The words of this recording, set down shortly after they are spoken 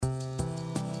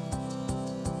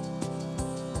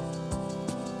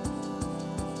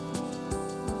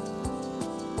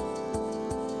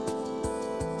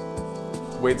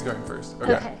Wade's going first.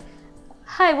 Okay.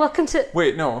 Hi, welcome to...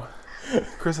 Wait, no.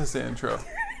 Chris has the intro.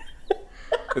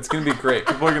 It's going to be great.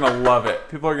 People are going to love it.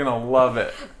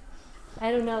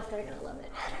 I don't know if they're going to love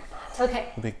it. Okay.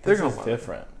 This is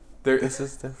different. This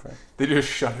is different. They just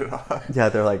shut it off. Yeah,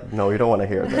 they're like, no, you don't want to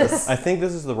hear this. I think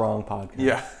this is the wrong podcast.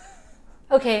 Yeah.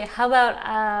 Okay, how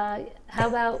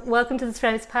about welcome to the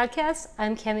Thrives Podcast.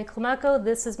 I'm Cami Climaco.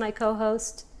 This is my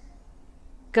co-host,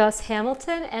 Gus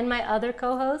Hamilton, and my other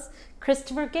co-host,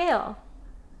 Christoper Gale.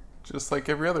 Just like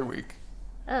every other week.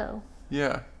 Oh.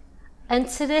 Yeah. And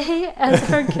today,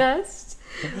 as our guest,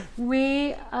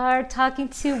 we are talking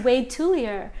to Wade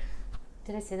Tullier.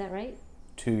 Did I say that right?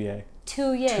 Tullier.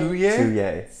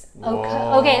 Okay.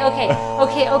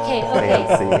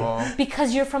 Fancy.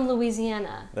 Because you're from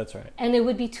Louisiana. That's right. And it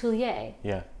would be Tullier.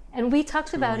 Yeah. And we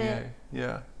talked about it.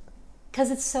 Yeah.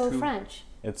 Because it's so French.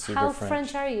 It's super How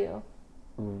French. are you?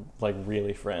 Like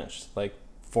really French. Like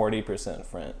 40%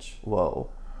 French. Whoa.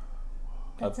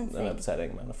 That's insane. An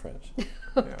upsetting amount of French.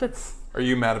 Yeah. Are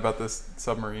you mad about this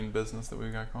submarine business that we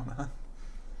got going on?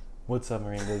 What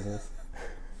submarine business?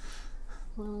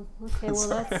 Well, okay,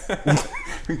 well that's...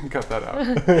 We can cut that out.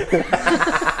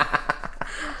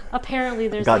 Apparently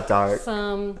there's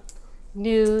some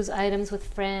news items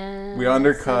with France. We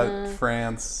undercut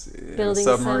France building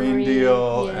submarine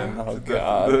deal. Yeah. And oh,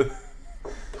 God.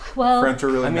 Well, French are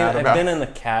really mad about I've been in the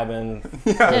cabin for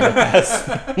the past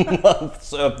month,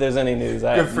 so if there's any news,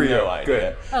 I have no idea.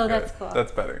 Good. Oh, that's cool.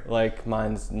 That's better. Like, my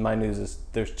news is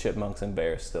there's chipmunks and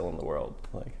bears still in the world.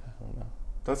 Like, I don't know.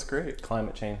 That's great.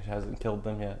 Climate change hasn't killed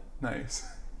them yet. Nice.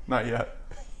 Not yet.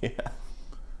 Yeah.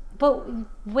 But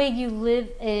wait, you live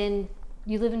in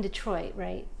Detroit,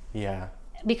 right? Yeah.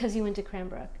 Because you went to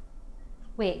Cranbrook.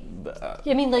 Wait.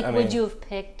 Would you have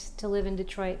picked to live in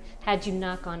Detroit had you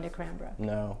not gone to Cranbrook?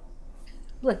 No.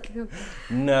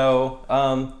 No.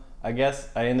 I guess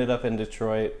I ended up in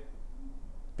Detroit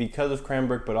because of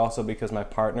Cranbrook, but also because my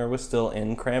partner was still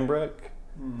in Cranbrook.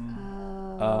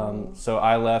 So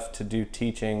I left to do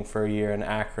teaching for a year in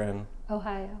Akron,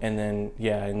 Ohio. and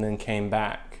then came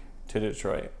back to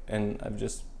Detroit, and I've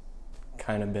just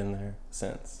kind of been there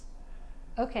since.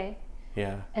 Okay.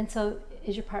 Yeah. And so,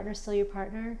 is your partner still your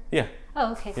partner? Yeah.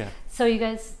 Oh, okay. Yeah. So you're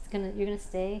gonna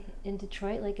stay in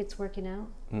Detroit, like it's working out?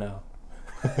 No.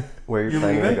 Where are you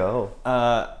planning to go?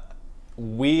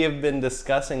 We have been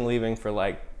discussing leaving for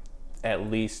like at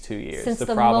least 2 years. Since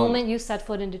the moment you set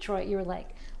foot in Detroit, you were like,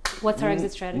 what's our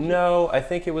exit strategy? No, I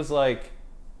think it was like,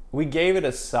 we gave it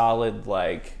a solid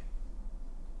like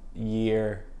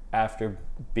year after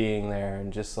being there,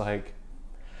 and just like,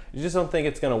 you just don't think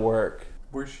it's gonna work.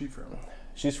 Where's she from?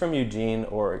 She's from Eugene,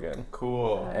 Oregon.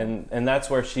 Cool. And that's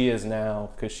where she is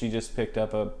now, because she just picked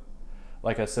up a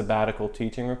sabbatical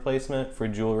teaching replacement for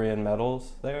jewelry and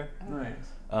metals there.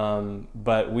 Nice.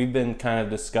 But we've been kind of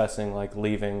discussing like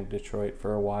leaving Detroit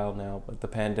for a while now, but the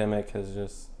pandemic has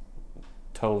just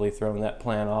totally thrown that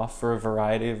plan off for a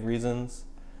variety of reasons.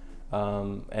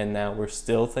 And now we're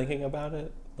still thinking about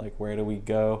it. Like, where do we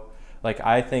go? Like,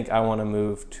 I think I want to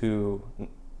move to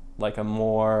like a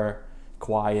more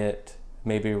quiet,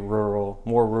 maybe more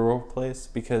rural place,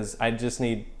 because I just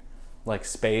need like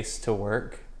space to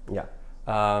work. Yeah.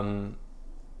 And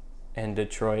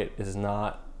Detroit is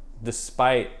not,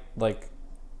 despite like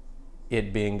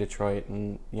it being Detroit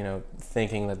and, you know,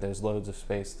 thinking that there's loads of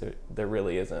space, there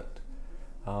really isn't.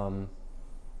 And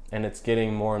it's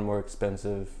getting more and more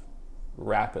expensive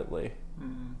rapidly.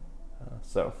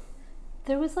 So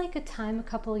there was like a time a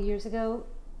couple of years ago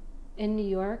in New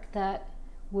York that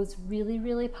was really,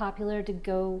 really popular to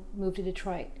go move to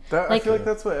Detroit. I feel like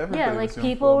that's what everybody was doing.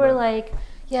 People were like,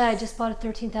 yeah, I just bought a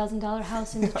 $13,000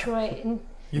 house in Detroit. And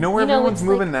you know where everyone's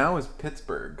moving now is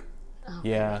Pittsburgh. Oh,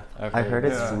 yeah, I heard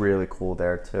it's really cool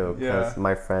there too, because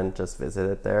my friend just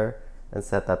visited there and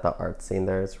said that the art scene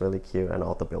there is really cute, and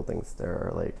all the buildings there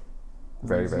are like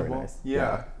very, very nice.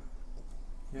 Yeah.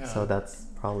 So that's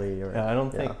probably your... Yeah, I don't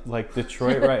think like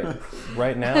Detroit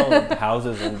right now,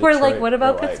 houses in Detroit. We're like, what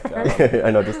about Pittsburgh?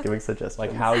 I know, just giving suggestions.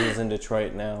 Like, houses in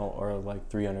Detroit now are like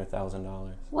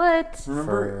 $300,000. What?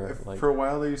 Remember, for a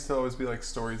while there used to always be like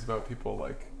stories about people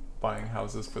like buying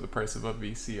houses for the price of a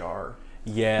VCR.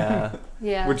 Yeah.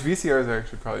 Yeah. Which VCRs are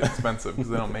actually probably expensive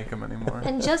because they don't make them anymore.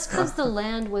 And just because the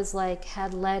land was like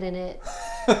had lead in it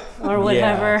or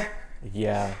whatever.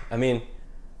 Yeah. I mean,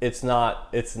 it's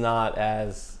not like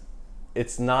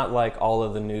all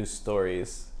of the news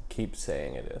stories keep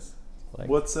saying it is. Like,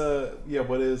 what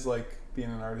is like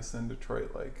being an artist in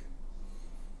Detroit like?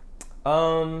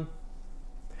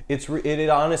 It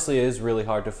honestly is really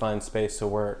hard to find space to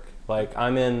work. Like,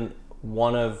 I'm in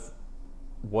one of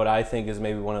what I think is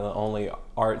maybe one of the only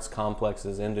arts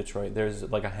complexes in Detroit. There's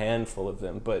like a handful of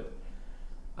them, but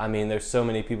I mean, there's so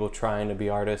many people trying to be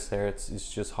artists there.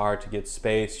 It's just hard to get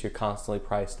space. You're constantly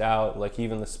priced out. Like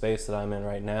even the space that I'm in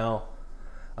right now,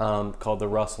 called the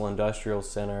Russell Industrial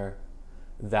Center,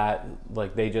 that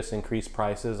like they just increased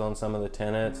prices on some of the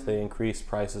tenants. They increased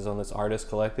prices on this artist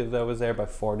collective that was there by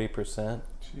 40%.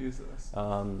 Jesus.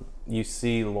 You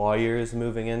see lawyers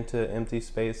moving into empty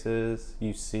spaces.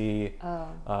 You see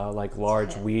like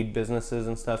large weed businesses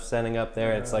and stuff setting up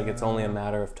there. It's like it's only a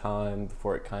matter of time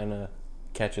before it kind of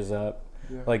catches up.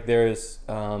 Yeah. Like there's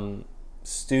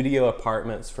studio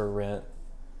apartments for rent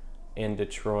in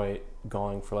Detroit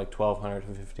going for like $1,200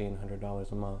 to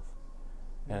 $1,500 a month,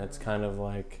 and it's kind of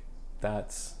like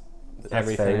that's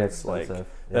everything. It's like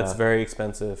that's very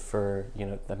expensive for, you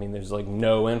know, I mean there's like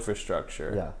no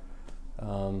infrastructure.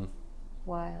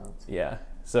 Wild. Yeah.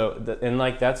 So and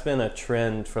like that's been a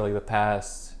trend for like the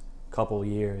past couple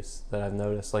years that I've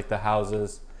noticed. Like the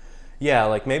houses,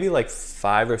 like maybe like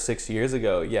 5 or 6 years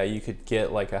ago, you could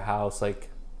get like a house like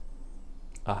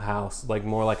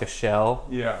more like a shell.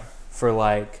 Yeah. For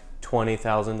like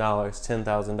 $20,000,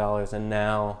 $10,000, and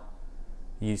now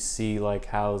you see like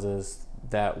houses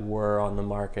that were on the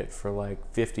market for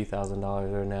like $50,000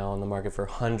 are now on the market for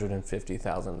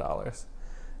 $150,000.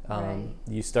 Right.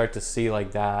 You start to see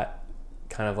like that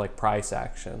kind of like price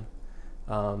action.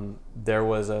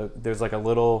 There's like a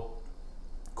little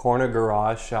corner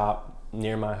garage shop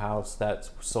near my house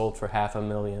that's sold for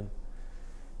 $500,000,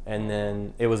 and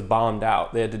then it was bombed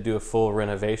out. They had to do a full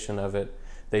renovation of it.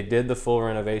 They did the full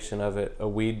renovation of it. A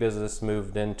weed business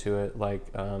moved into it, like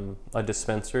a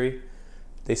dispensary.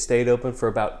 They stayed open for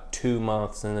about 2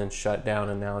 months and then shut down,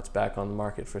 and now it's back on the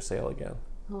market for sale again.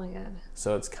 Oh my God.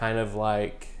 So it's kind of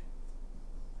like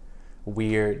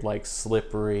weird, like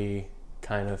slippery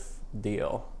kind of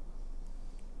deal.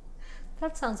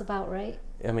 That sounds about right.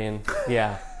 I mean,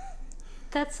 yeah.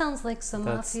 That sounds like some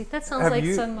mafia. That sounds Have like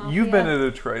you, some mafia. You've been to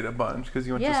Detroit a bunch because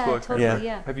you went to school at totally, Christoper.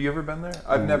 yeah. Have you ever been there?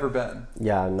 I've never been.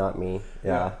 Yeah, not me.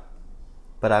 Yeah.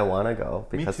 But I want to go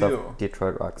because Me too. of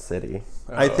Detroit Rock City.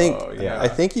 I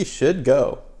think you should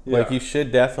go. Yeah. Like you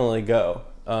should definitely go.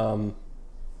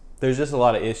 There's just a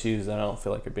lot of issues that I don't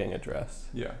feel like are being addressed.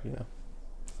 Yeah. You know.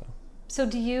 So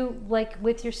do you, like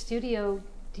with your studio,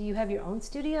 do you have your own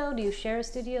studio? Do you share a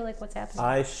studio? Like what's happening?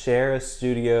 I share a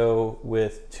studio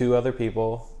with 2 other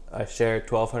people. I share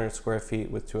 1,200 square feet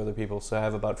with 2 other people, so I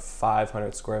have about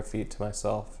 500 square feet to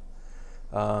myself.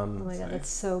 Oh my God, that's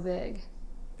so big.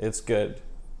 It's good.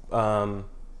 But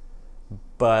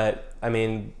I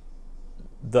mean,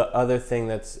 the other thing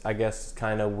that's, I guess,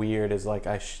 kind of weird is like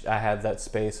I have that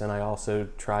space and I also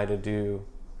try to do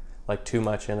like too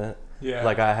much in it. Yeah.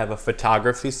 Like I have a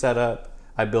photography setup.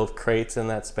 I build crates in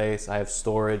that space. I have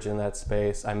storage in that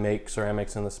space. I make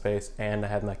ceramics in the space, and I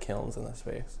have my kilns in the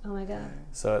space. Oh my God.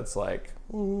 So it's like,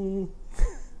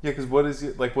 Yeah, because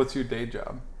what's your day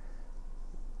job?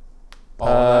 All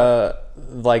of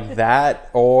like that,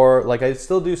 or like I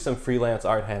still do some freelance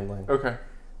art handling. that? Okay.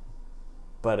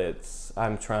 But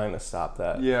I'm trying to stop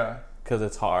that. Yeah. Because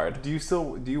it's hard. Do you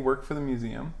work for the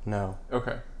museum? No.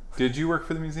 Okay. Did you work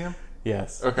for the museum?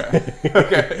 Yes. Okay.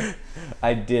 Okay.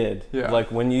 I did. Yeah.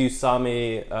 Like when you saw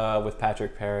me with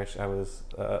Patrick Parrish, I was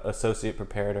associate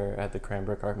preparator at the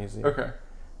Cranbrook Art Museum. Okay.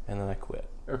 And then I quit.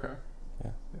 Okay.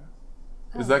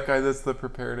 Yeah. Is that guy that's the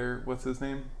preparator? What's his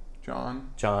name?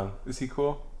 John. Is he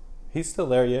cool? He's still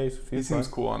there, yeah. He seems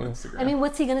cool on Instagram. I mean,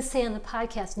 what's he gonna say on the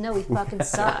podcast? No, he fucking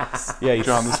sucks. Yeah,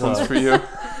 John, this one's for you.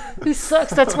 He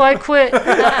sucks. That's why I quit. We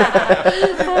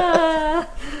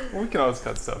can always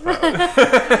cut stuff out.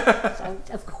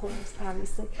 Of course,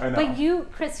 obviously. I know. But you,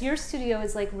 Chris, your studio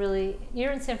is like really.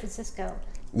 You're in San Francisco.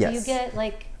 Yes. Do you get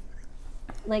like,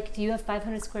 do you have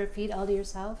 500 square feet all to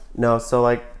yourself? No, so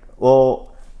like,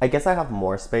 well, I guess I have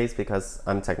more space because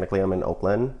I'm in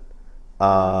Oakland.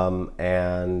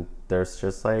 And there's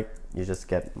just like, you just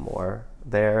get more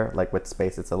there. Like with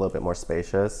space, it's a little bit more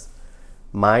spacious.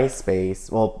 My space,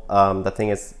 the thing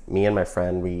is, me and my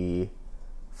friend, we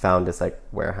found this like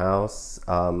warehouse,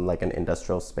 like an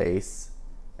industrial space,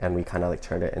 and we kind of like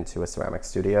turned it into a ceramic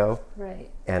studio. Right.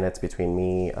 And it's between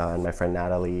me and my friend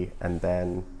Natalie, and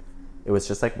then it was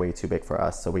just like way too big for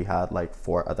us, so we had like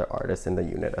 4 other artists in the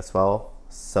unit as well.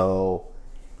 So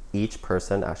each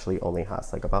person actually only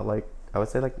has like about like, I would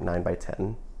say like 9 by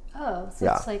 10. Oh,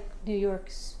 so it's like New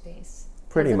York space.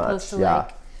 Pretty as much, opposed to yeah.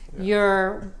 Like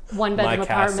your 1-bedroom My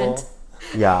apartment. castle.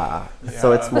 Yeah.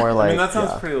 So it's more like, I mean, that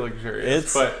sounds pretty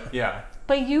luxurious. But yeah.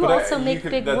 But you also make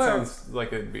big that work. sounds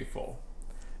like it'd be full.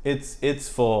 It's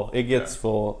full. It gets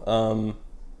full.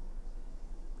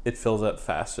 it fills up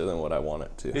faster than what I want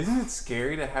it to. Isn't it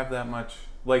scary to have that much?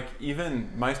 Like,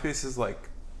 even my space is like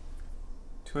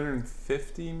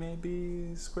 250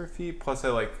 maybe square feet. Plus, I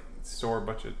like store a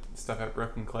bunch of stuff at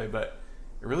Brooklyn Clay, but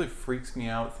it really freaks me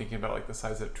out thinking about like the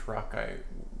size of truck I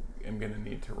am gonna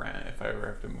need to rent if I ever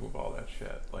have to move all that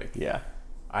shit. Like, it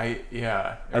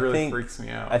really freaks me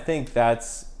out. I think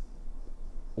that's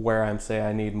where I'm saying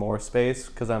I need more space,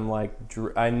 because I'm like,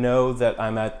 I know that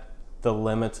I'm at the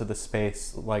limits of the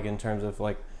space, like in terms of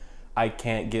like I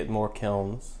can't get more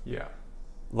kilns. Yeah.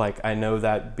 Like I know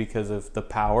that because of the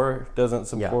power doesn't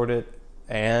support it,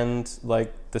 and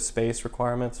like the space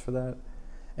requirements for that.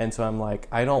 And so I'm like,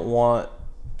 I don't want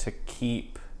to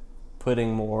keep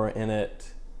putting more in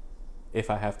it if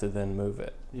I have to then move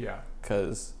it. Yeah.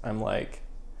 Because I'm like,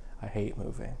 I hate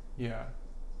moving. Yeah.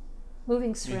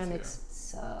 Moving ceramics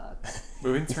sucks.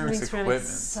 Moving ceramics equipment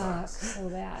sucks so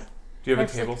bad. Do you have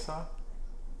a table saw?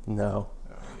 No.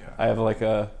 Oh, yeah. I have like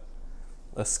a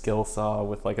skill saw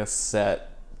with like a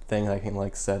set thing I can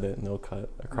like set it and it'll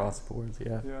cut across boards.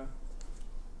 Yeah.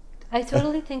 I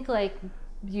totally think like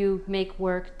you make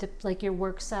work like your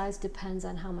work size depends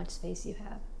on how much space you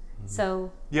have.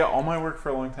 So all my work for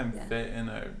a long time fit in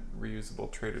a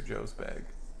reusable Trader Joe's bag,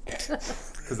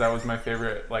 because that was my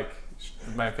favorite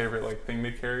thing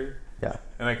to carry. Yeah.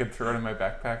 And I could throw it in my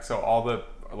backpack, so all the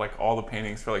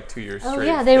paintings for like 2 years straight. Oh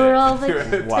yeah, they were all like Wow.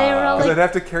 they were all Because like I'd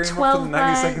have to carry them up to 12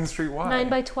 92nd Street Y. 9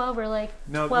 by 12 or like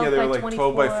 12 they were by like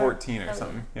 24. 12 by 14 or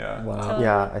something. Yeah. Wow. Totally.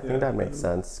 Yeah, I think that makes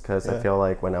sense, because I feel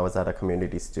like when I was at a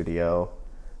community studio,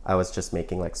 I was just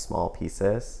making like small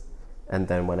pieces, and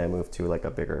then when I moved to like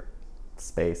a bigger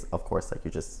space, of course, like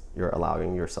you're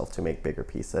allowing yourself to make bigger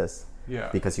pieces. Yeah.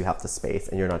 Because you have the space,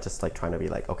 and you're not just like trying to be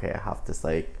like, okay, I have this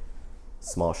like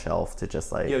small shelf to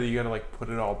just like you gotta like put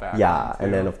it all back. Yeah,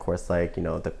 and then of course like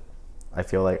I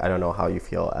feel like, I don't know how you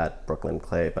feel at Brooklyn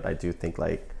Clay, but I do think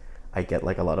like I get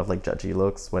like a lot of like judgy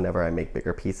looks whenever I make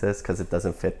bigger pieces, because it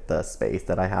doesn't fit the space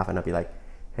that I have, and I'll be like,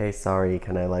 hey, sorry,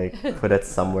 can I like put it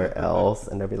somewhere else?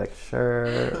 And they'll be like, sure,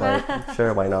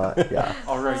 why not? Yeah.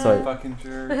 All right, So you fucking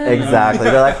jerk. Exactly.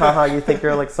 They're like, haha, you think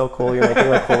you're like so cool, you're making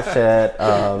like cool shit.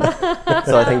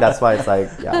 So I think that's why it's like,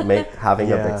 having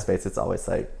a big space, it's always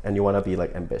like, and you want to be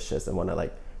like ambitious and want to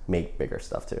like make bigger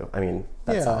stuff too. I mean,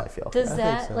 that's how I feel. Does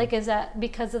that like, is that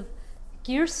because of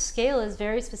your scale is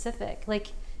very specific? Like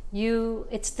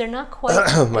they're not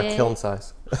quite My big. kiln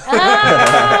size.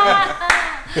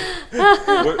 What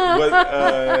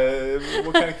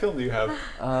kind of kiln do you have?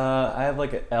 I have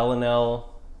like an L&L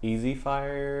Easy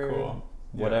Fire. Cool.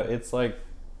 Whatever. It's like,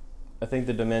 I think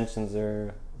the dimensions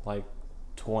are like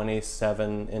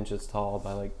 27 inches tall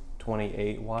by like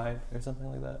 28 wide or something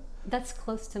like that. That's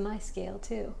close to my scale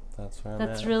too. That's where I'm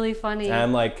That's at. really funny. And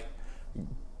I'm like,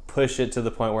 push it to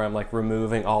the point where I'm like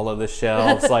removing all of the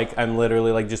shelves. Like I'm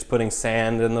literally like just putting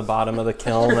sand in the bottom of the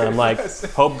kiln, and I'm like,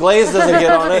 hope glaze doesn't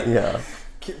get on it. Yeah.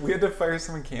 We had to fire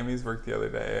some of Cammy's work the other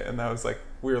day, and I was like,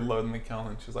 we were loading the kiln,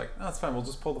 and she was like, "No, it's fine. We'll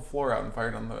just pull the floor out and fire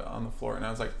it on the floor." And I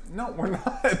was like, "No, we're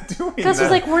not doing that." Gus was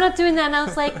like, "We're not doing that," and I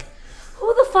was like,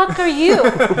 "Who the fuck are you?"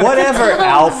 Whatever,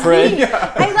 Alfred.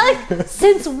 I like.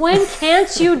 Since when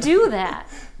can't you do that?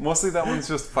 Mostly that one's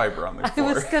just fiber on the I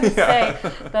floor. was gonna say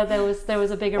that there was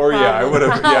a bigger problem. I would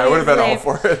have been all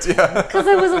for it. Yeah. Because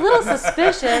I was a little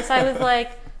suspicious. I was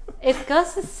like, if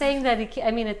Gus is saying that we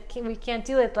can't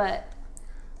do it, but.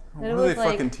 What do they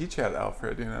fucking teach at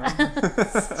Alfred, you know?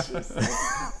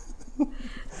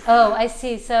 Oh, I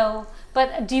see. So,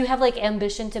 but do you have like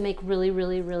ambition to make really,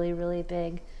 really, really, really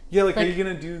big? Yeah, like are you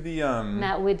gonna do the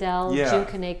Matt Widdell, June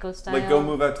Kaneko style? Like go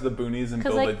move out to the boonies and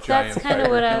build a giant that's kind of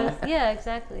fire what kiln I was. Yeah,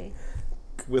 exactly.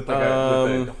 with like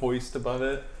a hoist above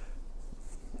it,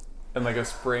 and like a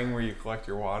spring where you collect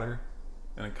your water.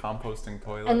 And a composting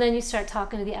toilet. And then you start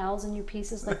talking to the owls in your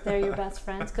pieces like they're your best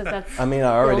friends, because that's. I mean,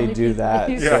 I already do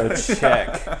that, so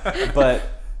check. But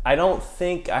I don't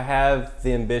think I have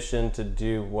the ambition to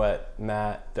do what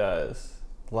Matt does.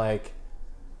 Like,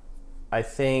 I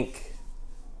think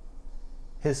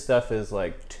his stuff is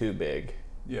like too big.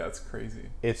 Yeah, it's crazy.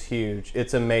 It's huge.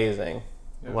 It's amazing.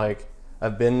 Yeah. Like,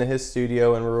 I've been to his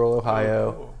studio in rural Ohio.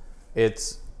 Oh, cool.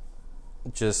 It's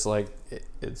just like,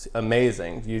 it's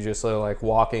amazing. You just are like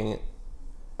walking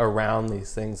around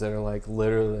these things that are like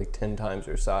literally like 10 times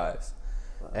your size.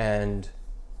 Wow. And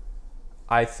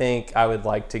I think I would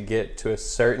like to get to a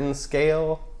certain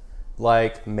scale,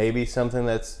 like maybe something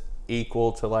that's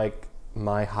equal to like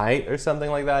my height or something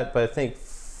like that. But I think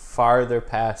farther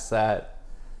past that,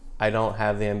 I don't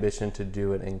have the ambition to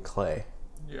do it in clay.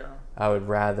 Yeah. I would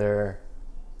rather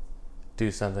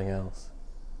do something else.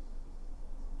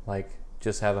 Like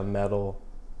just have a metal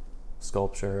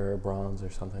sculpture or bronze or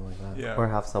something like that. Yeah. Or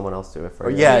have someone else do it for Or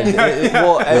you.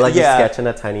 well, You like yeah. you sketch in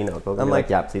a tiny notebook. And I'm you're like, like,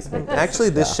 yeah, please make this. Actually,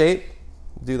 this Yeah. shape,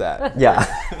 do that. Yeah.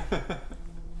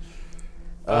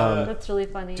 That's really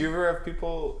funny. Do you ever have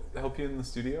people help you in the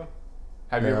studio?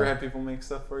 Have you No. ever had people make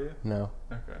stuff for you? No,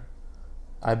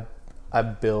 Okay. I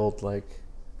build like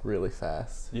really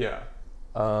fast. Yeah.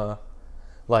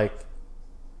 Like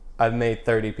I've made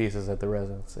 30 pieces at the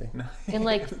residency. in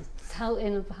like how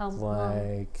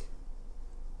long? Like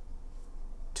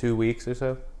 2 weeks or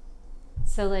so.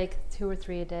 So like 2 or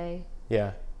 3 a day.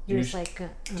 Yeah. You're you just sh-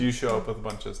 like. Do you show up with a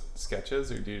bunch of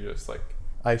sketches, or do you just like?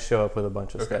 I show up with a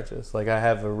bunch of Okay. sketches. Like I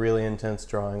have a really intense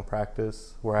drawing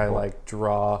practice where I Cool. like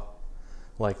draw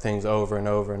like things over and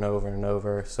over and over and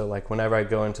over. So like whenever I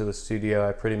go into the studio,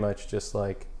 I pretty much just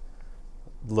like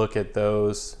look at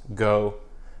those, go,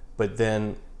 but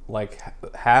then like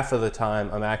half of the time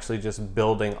I'm actually just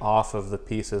building off of the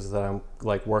pieces that I'm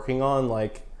like working on.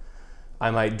 Like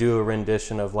I might do a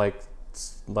rendition of like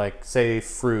say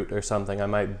fruit or something. I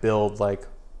might build like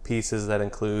pieces that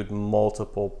include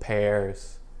multiple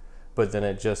pairs, but then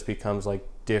it just becomes like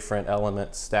different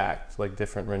elements stacked, like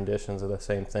different renditions of the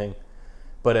same thing.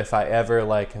 But if I ever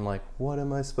like am like, what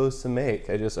am I supposed to make?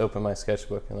 I just open my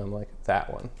sketchbook and I'm like,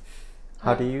 that one.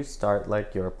 How do you start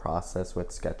like your process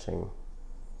with sketching?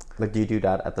 Like, do you do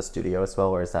that at the studio as well,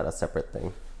 or is that a separate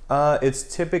thing? It's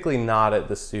typically not at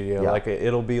the studio. Yeah. Like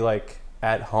it'll be like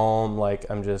at home, like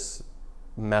I'm just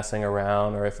messing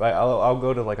around, or if I'll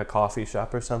go to like a coffee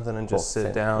shop or something and just Cool, sit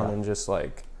same, down yeah. and just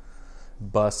like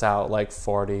bust out like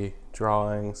 40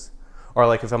 drawings. Or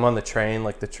like if I'm on the train,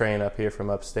 like the train up here from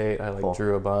upstate, I like Cool.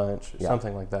 drew a bunch, Yeah.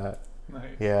 something like that. Nice.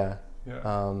 Yeah.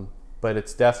 Yeah. But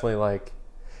it's definitely like,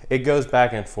 it goes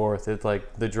back and forth. It's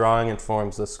like the drawing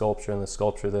informs the sculpture and the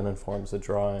sculpture then informs the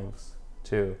drawings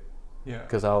too. Yeah.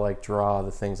 Because I'll like draw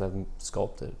the things I've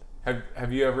sculpted.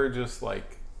 Have you ever just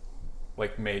like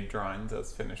made drawings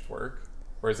as finished work,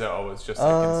 or is it always just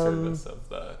like in service of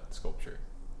the sculpture,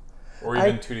 or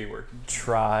even 2D work?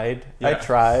 Tried. Yeah. I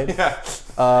tried. Yeah.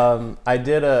 I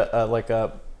did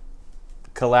a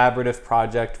collaborative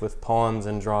project with poems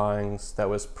and drawings that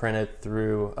was printed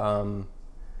through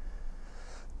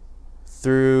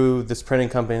this printing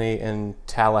company in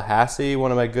Tallahassee.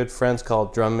 One of my good friends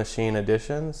called Drum Machine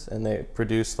Editions, and they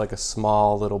produced like a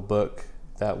small little book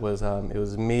that was it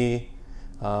was me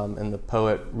and the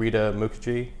poet Rita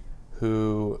Mukherjee,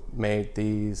 who made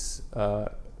these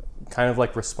kind of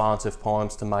like responsive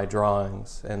poems to my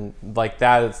drawings, and like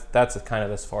that's kind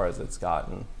of as far as it's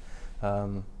gotten.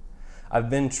 I've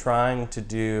been trying to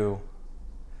do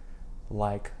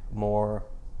like more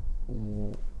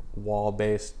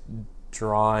wall-based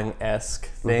drawing-esque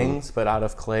things, but out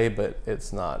of clay, but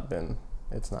it's not been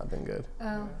good.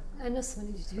 Oh, I know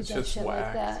somebody who It's does just shit like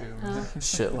whack, that. too. Oh,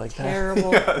 Shit like that.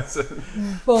 terrible, Yeah, it's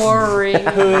boring.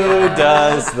 Who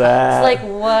does that? It's like,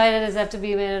 why does it have to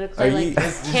be made out of clay? Are Like, you- Did you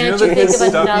know can't that you think this of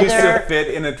stuff used to another?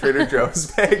 fit in a Trader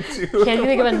Joe's bag too? Can't you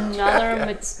think of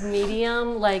another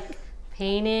medium, like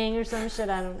painting or some shit?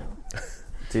 I don't know.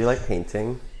 Do you like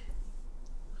painting?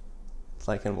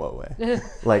 Like in what way?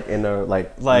 Like in a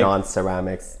like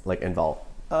non-ceramics like involved?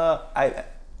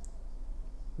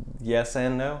 Yes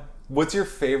and no. What's your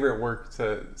favorite work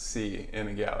to see in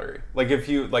a gallery? Like if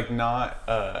you like not,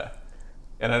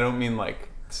 and I don't mean like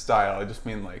style. I just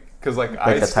mean like because like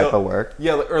I the still, type of work?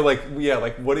 Yeah, or like yeah,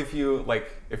 like what if you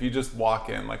just walk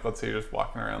in, like let's say you're just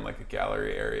walking around like a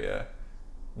gallery area.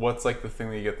 What's like the thing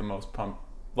that you get the most pumped?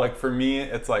 Like for me,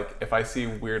 it's like if I see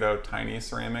weirdo tiny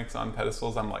ceramics on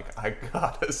pedestals, I'm like, I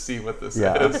gotta see what this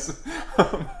is.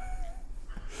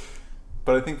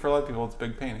 But I think for a lot of people, it's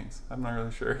big paintings. I'm not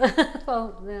really sure.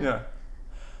 Well, yeah. Yeah.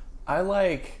 I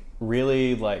like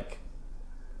really like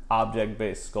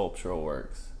object-based sculptural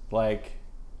works. Like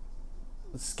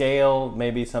scale,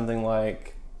 maybe something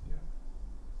like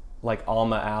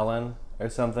Alma Allen or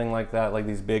something like that, like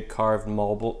these big carved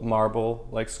marble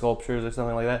like sculptures or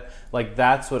something like that. Like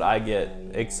that's what I get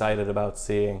excited about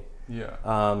seeing.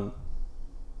 Yeah.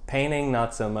 Painting,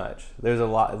 not so much. There's a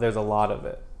lot of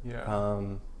it. Yeah.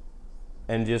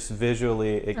 And just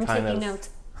visually, it I'm kind taking of. notes.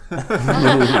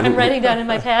 I'm writing down in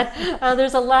my pad.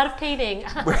 There's a lot of painting.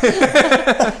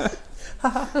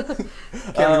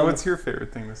 Cammy, what's your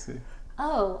favorite thing to see?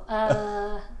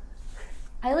 I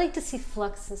like to see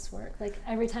Fluxus work. Like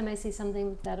every time I see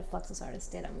something that a Fluxus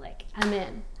artist did, I'm like, I'm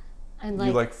in. I'm like,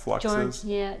 You like Fluxus?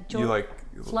 George, You like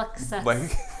Fluxus.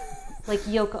 like Like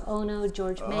Yoko Ono,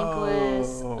 George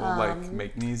Mankiewicz. like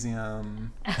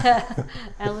magnesium.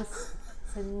 Alice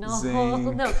said no,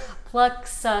 Zinc. no,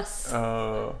 Fluxus.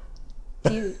 Oh.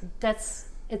 That's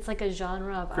it's like a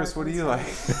genre of Chris, art. what do you like?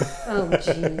 Oh,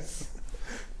 jeez.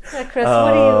 Yeah, Chris,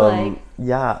 what do you like?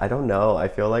 Yeah, I don't know. I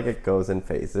feel like it goes in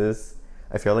phases.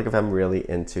 I feel like if I'm really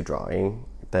into drawing,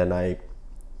 then I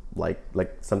like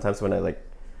sometimes when I don't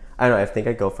know, I think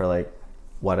I go for like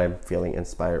what I'm feeling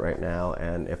inspired right now.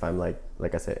 And if I'm like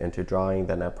I said, into drawing,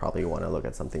 then I probably want to look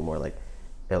at something more like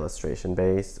illustration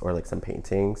based or like some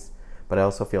paintings. But I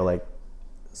also feel like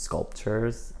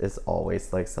sculptures is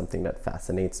always like something that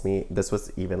fascinates me. This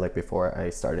was even like before I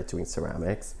started doing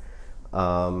ceramics.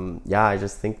 I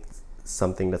just think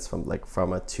something that's from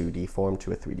a 2D form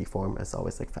to a 3D form is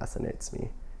always like fascinates me,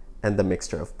 and the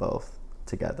mixture of both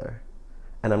together.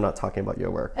 And I'm not talking about your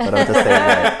work, but I'm just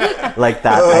saying like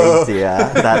that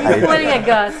idea. That idea. Pointing at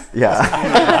Gus.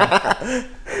 Yeah.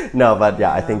 No, but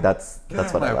yeah, I think that's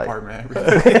what I like. Apartment.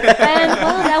 And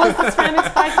well, that was the Ceramics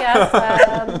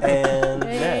Podcast. And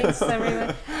Thanks,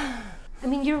 everyone. I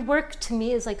mean, your work to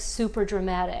me is like super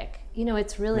dramatic. You know,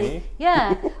 it's really Me?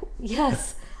 Yeah.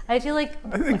 Yes. I feel like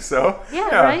I think so.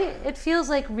 yeah, right? It feels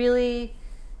like really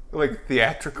Like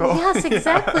theatrical. yes,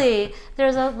 exactly.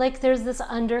 There's this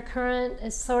undercurrent.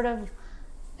 It's sort of,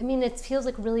 I mean, it feels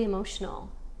like really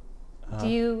emotional. Do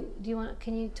you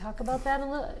can you talk about that a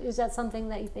little? Is that something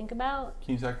that you think about?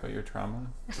 Can you talk about your trauma?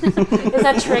 Is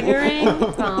that triggering?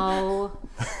 Oh,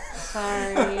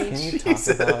 sorry. Can you talk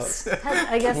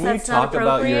I guess Can you that's talk not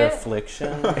about your appropriate.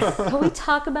 affliction? Can we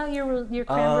talk about your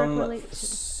cranberry relationship?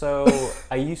 So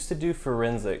I used to do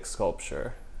forensic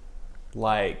sculpture,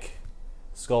 like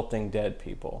sculpting dead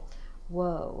people.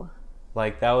 Whoa.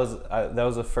 Like that was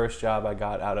the first job I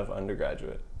got out of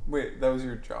undergraduate. Wait, that was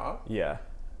your job? Yeah,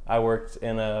 I worked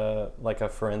in a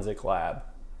forensic lab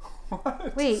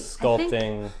What? Wait.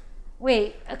 sculpting.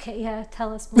 Wait. Okay. Yeah.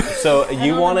 Tell us more. So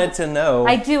you wanted to know?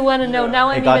 I do want to know. Now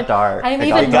I'm It got even dark. I'm It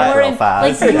even got more real in.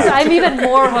 fast. Like Yeah. I'm even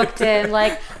more hooked in.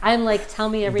 Like I'm like, tell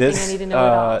me everything I need to know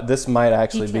at all. This might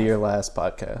actually be Details. your last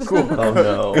podcast. Cool. Oh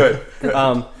no. Good.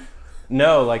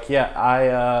 No,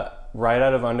 I right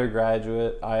out of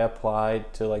undergraduate, I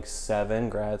applied to like 7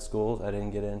 grad schools. I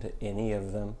didn't get into any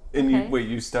of them. And Okay.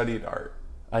 you studied art.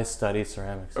 I studied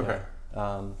ceramics. Okay.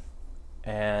 Yeah.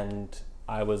 And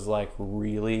I was like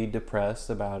really depressed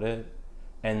about it.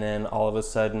 And then all of a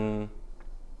sudden,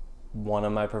 one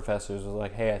of my professors was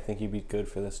like, "Hey, I think you'd be good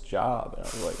for this job." And I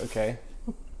was like, "Okay,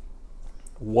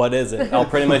 what is it? I'll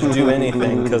pretty much do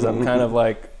anything because I'm kind of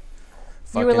like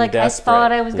fucking You were like, desperate." I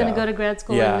thought I was going to Yeah. go to grad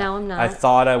school, Yeah, and now I'm not. I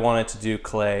thought I wanted to do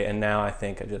clay, and now I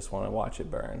think I just want to watch it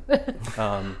burn.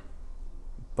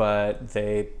 But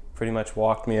they pretty much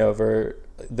walked me over.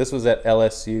 This was at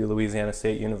LSU, Louisiana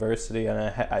State University, and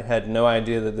I had no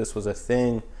idea that this was a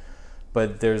thing.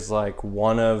 But there's like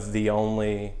one of the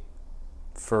only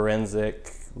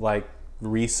forensic like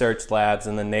research labs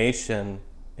in the nation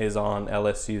is on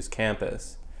LSU's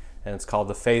campus, and it's called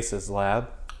the Faces Lab.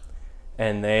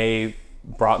 And they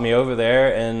brought me over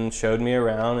there and showed me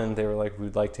around, and they were like,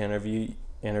 "We'd like to interview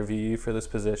you for this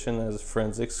position as a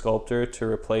forensic sculptor to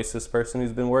replace this person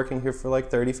who's been working here for like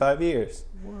 35 years."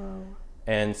 Whoa.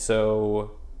 And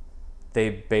so they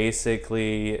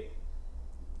basically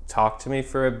talked to me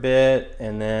for a bit,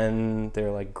 and then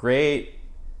they're like, "Great,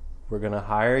 we're gonna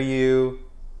hire you.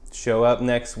 Show up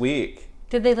next week."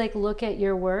 Did they like look at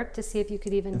your work to see if you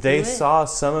could even do They it? saw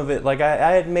some of it. Like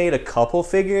I had made a couple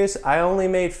figures. I only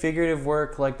made figurative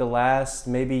work like the last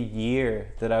maybe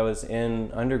year that I was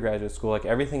in undergraduate school. Like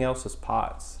everything else was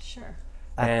pots. Sure.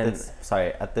 And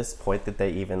At this point, did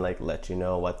they even like let you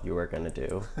know what you were gonna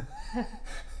do?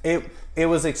 it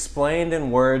was explained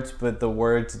in words, but the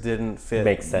words didn't fit.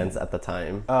 Make sense at the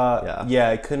time. Yeah,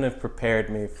 it couldn't have prepared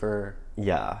me for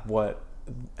Yeah. what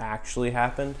actually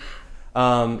happened.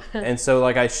 And so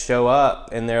like I show up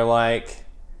and they're like,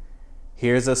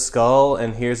 "Here's a skull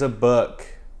and here's a book.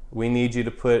 We need you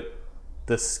to put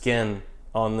the skin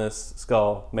on this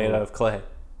skull made out of clay.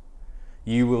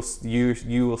 You will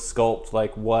sculpt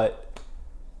like what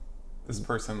This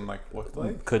person looked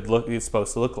like. it's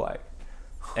supposed to look like."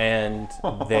 And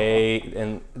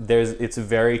it's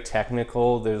very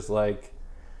technical. There's like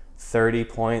 30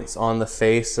 points on the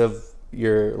face of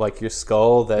your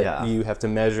skull that you have to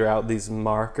measure out these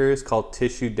markers called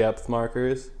tissue depth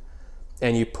markers,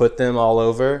 and you put them all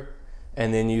over,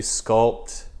 and then you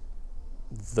sculpt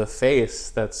the face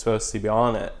that's supposed to be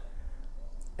on it.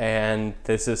 And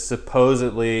this is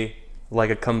supposedly like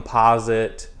a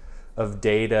composite of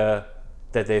data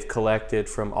that they've collected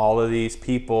from all of these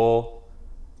people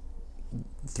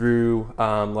through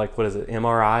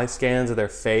MRI scans of their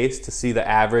face to see the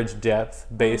average depth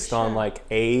based on like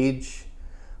age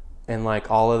and like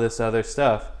all of this other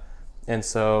stuff. And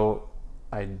so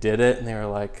I did it, and they were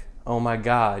like, oh my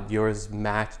God, yours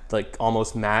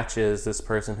almost matches this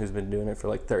person who's been doing it for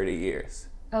like 30 years.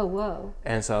 Oh, whoa.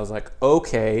 And so I was like,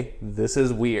 okay, this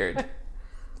is weird.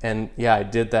 And yeah, I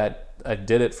did that. I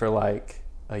did it for like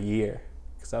a year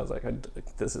because I was like,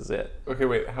 this is it. Okay,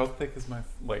 wait. How thick is my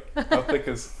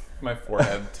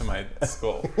forehead to my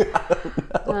skull?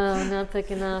 Oh, not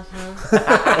thick enough, huh?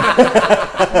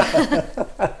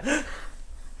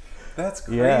 That's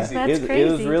crazy. Yeah, That's it crazy.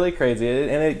 was really crazy,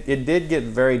 it did get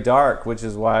very dark, which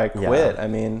is why I quit. Yeah. I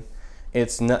mean,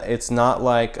 it's not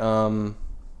like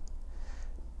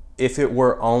if it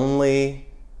were only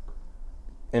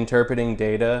interpreting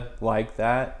data like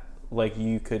that, like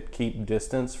you could keep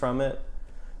distance from it,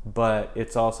 but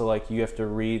it's also like you have to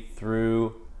read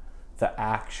through the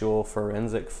actual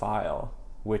forensic file,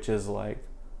 which is like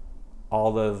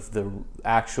all of the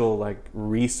actual like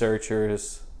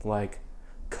researchers like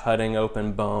cutting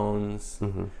open bones,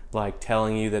 like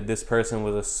telling you that this person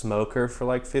was a smoker for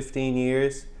like 15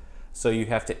 years. So you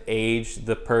have to age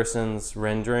the person's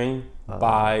rendering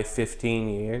by 15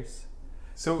 years.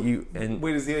 So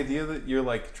wait, is the idea that you're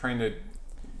like trying to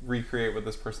recreate what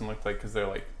this person looked like because they're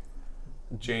like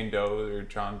Jane Doe or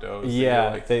John Doe?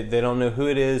 Yeah, like, they don't know who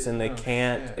it is, and they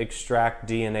can't shit. extract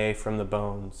DNA from the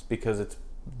bones because it's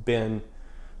been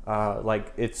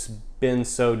it's been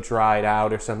so dried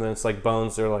out or something. It's like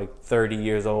bones are like 30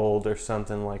 years old or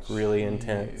something, like really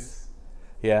intense.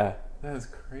 Yeah. That is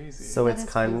crazy. So That it's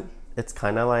is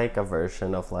kind of like a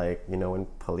version of like, you know, in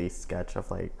Police sketch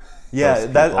of like Yeah,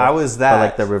 those that people, I was that. but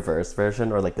like the reverse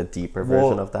version or like the deeper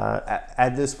version of that.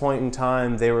 At this point in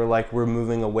time, they were like, we're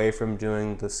moving away from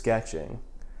doing the sketching.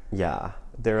 Yeah.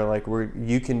 They were like,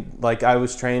 I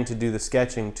was trained to do the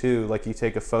sketching too. Like you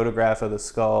take a photograph of the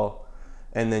skull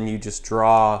and then you just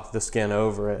draw the skin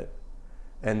over it.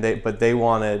 But they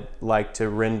wanted like to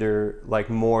render like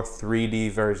more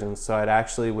 3D versions. So I'd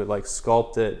actually would like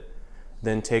sculpt it,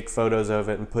 then take photos of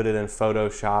it and put it in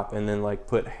Photoshop and then like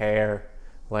put hair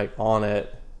like on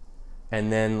it,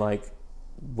 and then like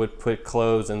would put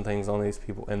clothes and things on these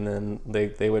people, and then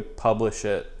they would publish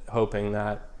it hoping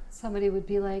that Somebody would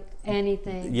be like,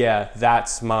 anything. yeah,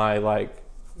 that's my like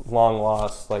long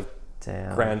lost like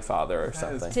Damn. grandfather or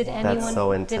That is something. Did That's anyone?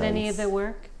 so Did any intense. of it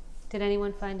work? Did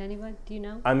anyone find anyone? Do you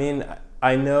know? I mean,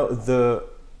 I know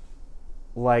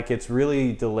it's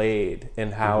really delayed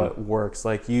in how it works.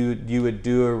 Like you would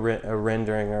do a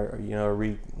rendering or, you know,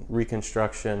 a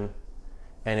reconstruction,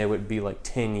 and it would be like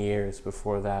 10 years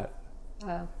before that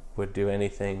Oh. would do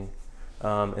anything.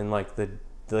 And like the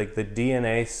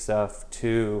DNA stuff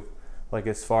too, like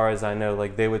as far as I know,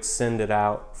 like they would send it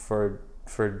out for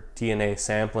DNA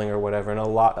sampling or whatever, and a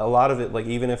lot of it, like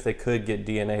even if they could get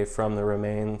DNA from the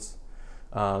remains,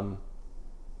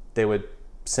 they would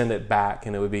send it back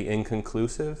and it would be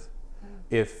inconclusive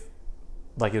if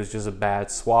like it was just a bad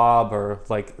swab, or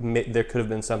like there could have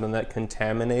been something that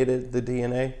contaminated the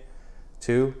DNA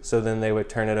too. So then they would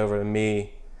turn it over to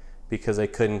me because they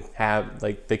couldn't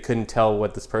tell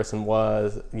what this person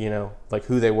was, you know, like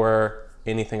who they were,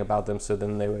 anything about them. So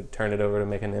then they would turn it over to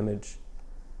make an image.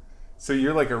 So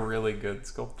you're like a really good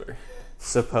sculptor.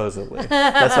 Supposedly.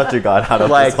 That's what you got out of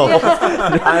Like, this whole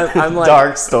I'm like,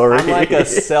 dark story. I'm like a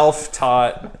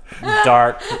self-taught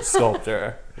dark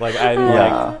sculptor. Like I'm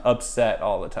like upset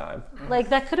all the time. Like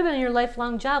that could have been your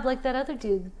lifelong job, like that other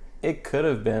dude. It could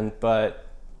have been, but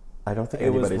I don't think it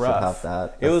was anybody should have rough.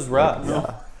 that. It was rough.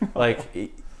 Yeah.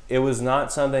 Like it was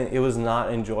not something. It was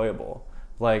not enjoyable.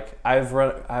 Like I've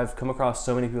come across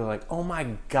so many people like, oh my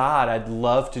God, I'd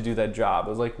love to do that job. I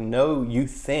was like, no, you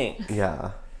think.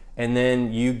 Yeah. And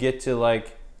then you get to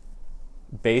like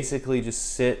basically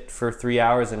just sit for 3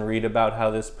 hours and read about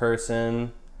how this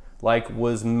person like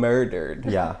was murdered.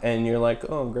 Yeah. And you're like,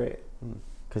 oh great.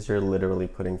 Because you're literally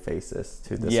putting faces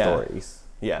to the Yeah. stories.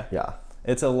 Yeah. Yeah.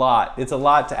 It's a lot. It's a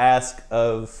lot to ask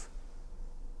of.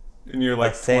 And you're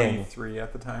like A thing. 23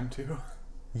 at the time too.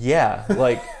 Yeah,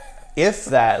 like if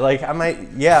that, like I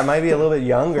might be a little bit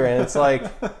younger, and it's like,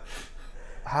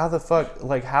 how the fuck,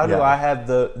 like how do Yeah. I have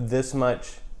this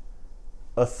much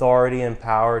authority and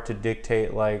power to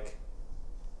dictate like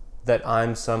that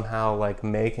I'm somehow like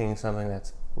making something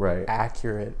that's Right.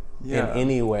 accurate Yeah. in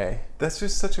any way? That's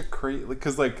just such a crazy,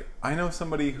 because like I know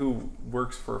somebody who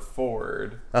works for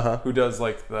Ford who does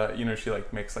like she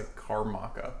like makes like car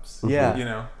mock-ups. Yeah. You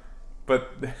know,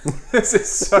 but this is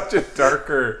such a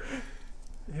darker.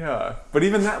 Yeah, but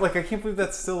even that, like I can't believe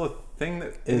that's still a thing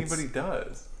that anybody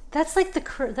does. That's like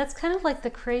that's kind of like the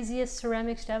craziest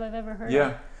ceramics job I've ever heard of.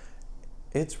 Yeah.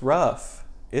 It's rough.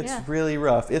 It's Yeah. really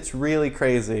rough. It's really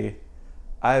crazy.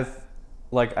 I've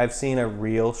seen a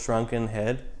real shrunken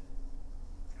head.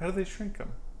 How do they shrink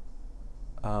them?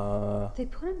 They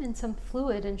put them in some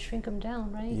fluid and shrink them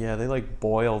down, right? Yeah, they like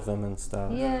boil them and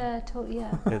stuff. Yeah,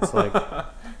 yeah. It's like,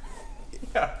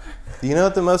 Yeah. you know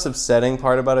what the most upsetting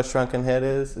part about a shrunken head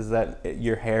is? Is that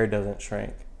your hair doesn't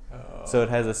shrink. So it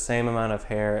has the same amount of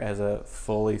hair as a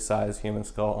fully sized human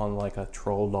skull on like a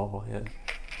troll doll head.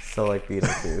 So like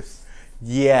Beetlejuice.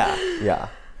 Yeah. Yeah.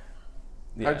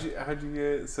 Yeah. How'd you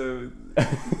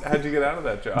get out of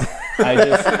that job?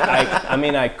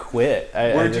 I quit.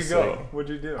 Where'd you go? What'd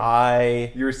you do?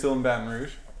 You were still in Baton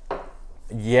Rouge?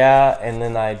 Yeah, and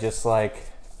then I just like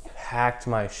hacked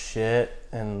my shit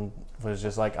and was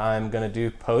just like, I'm gonna do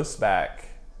post-bac.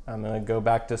 I'm gonna go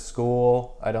back to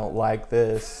school. I don't like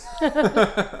this.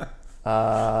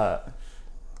 I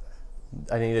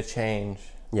need a change.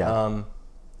 Yeah.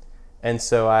 And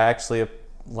so I actually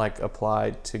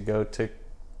applied to go to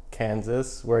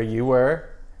Kansas, where you were,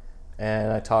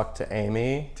 and I talked to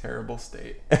Amy. Terrible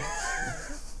state.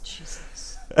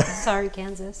 Jesus. Sorry,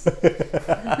 Kansas.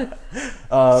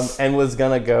 And was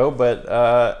gonna go,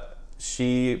 but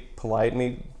she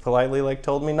politely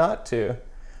told me not to.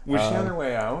 Was she on her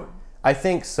way out? I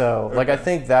think so. Okay. Like, I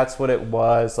think that's what it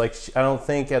was. Like, I don't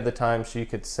think at the time she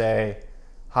could say,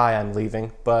 "Hi, I'm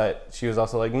leaving," but she was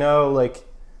also like, "No, like,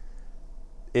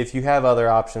 if you have other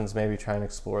options, maybe try and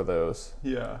explore those."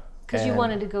 Yeah. Because you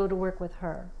wanted to go to work with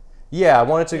her. Yeah, I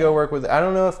wanted to go work with. I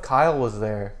don't know if Kyle was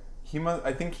there.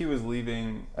 I think he was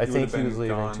leaving. I think he was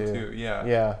leaving gone too. Yeah.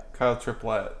 Yeah. Kyle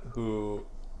Triplett, who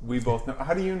we both know.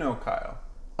 How do you know Kyle?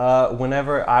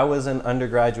 Whenever I was an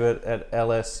undergraduate at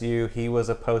LSU, he was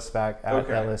a post-bac at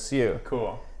LSU.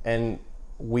 Cool. And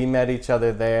we met each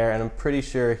other there, and I'm pretty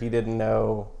sure he didn't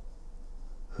know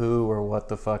who or what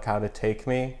the fuck how to take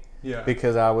me. Yeah.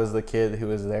 Because I was the kid who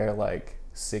was there like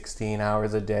 16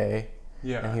 hours a day.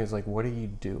 Yeah. And he was like, "What are you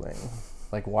doing?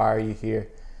 Like, why are you here?"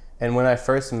 And when I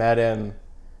first met him,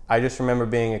 I just remember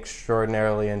being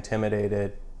extraordinarily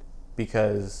intimidated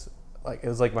because like it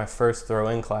was like my first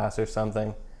throwing class or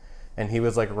something. And he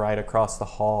was like right across the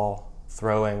hall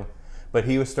throwing, but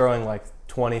he was throwing like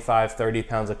 25, 30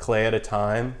 pounds of clay at a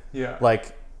time. Yeah.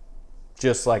 Like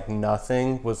just like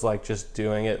nothing, was like just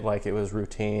doing it like it was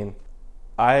routine.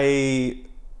 I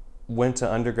went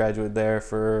to undergraduate there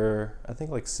for I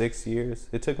think like 6 years.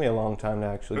 It took me a long time to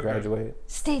actually graduate.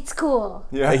 State school.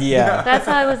 Yeah. Yeah. That's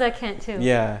how I was at Kent too.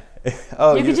 Yeah.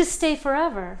 Oh, you could just stay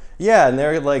forever. Yeah, and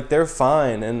they're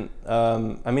fine, and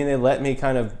I mean they let me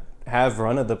kind of have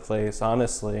run of the place,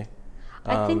 honestly.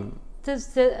 I think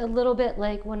there's a little bit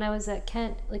like when I was at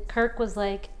Kent, like Kirk was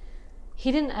like,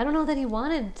 I don't know that he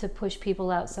wanted to push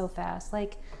people out so fast.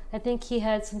 Like I think he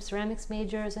had some ceramics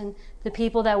majors, and the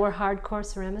people that were hardcore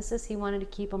ceramicists, he wanted to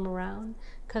keep them around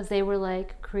because they were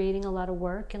like creating a lot of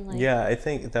work and like. Yeah, I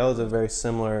think that was a very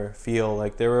similar feel.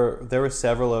 Like there were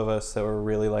several of us that were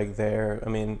really like there. I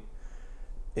mean,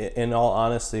 in all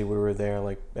honesty, we were there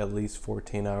like at least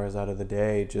 14 hours out of the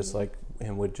day, just like,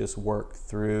 and would just work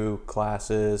through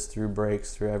classes, through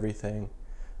breaks, through everything.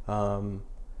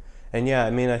 And yeah, I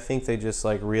mean, I think they just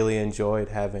like really enjoyed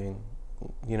having,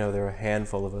 there were a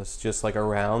handful of us just like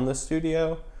around the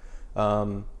studio.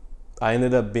 I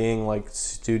ended up being like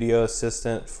studio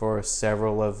assistant for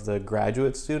several of the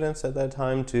graduate students at that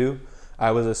time too.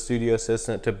 I was a studio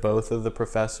assistant to both of the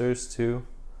professors too.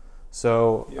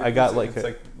 So Yeah, I got it's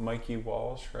like Mikey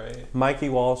Walsh, right? Mikey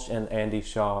Walsh and Andy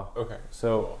Shaw. Okay.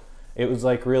 So cool. It was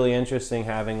like really interesting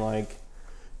having like,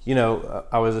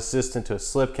 I was assistant to a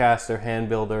slip caster, hand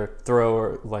builder,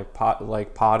 thrower, like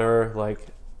potter, like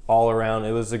all around.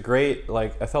 It was a great, I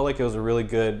felt like it was a really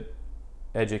good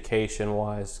education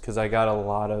wise because I got a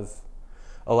lot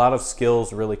of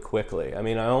skills really quickly. I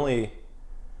mean,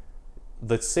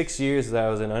 the 6 years that I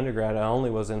was in undergrad, I only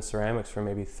was in ceramics for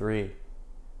maybe 3.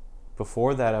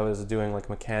 Before that, I was doing like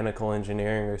mechanical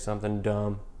engineering or something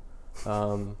dumb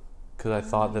because I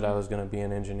thought that I was going to be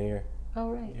an engineer.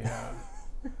 Oh, right. Yeah.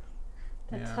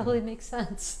 That totally makes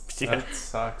sense. That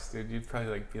sucks, dude. You'd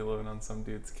probably like be living on some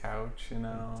dude's couch, Oh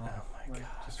my God.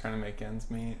 Just trying to make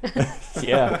ends meet.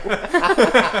 Yeah.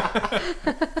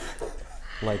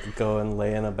 Like go and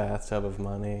lay in a bathtub of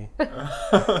money.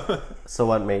 So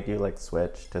what made you like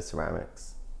switch to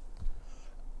ceramics?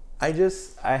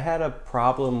 I had a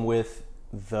problem with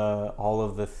all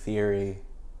of the theory.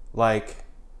 Like,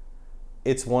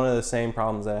 it's one of the same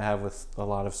problems that I have with a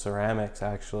lot of ceramics,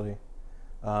 actually.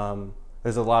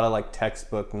 There's a lot of like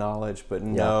textbook knowledge, but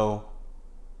no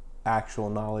actual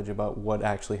knowledge about what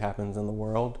actually happens in the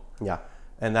world. Yeah.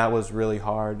 And that was really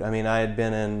hard. I mean, I had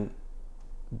been in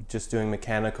just doing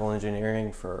mechanical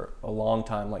engineering for a long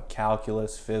time, like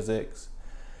calculus, physics,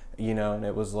 and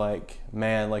it was like,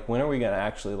 man, like when are we going to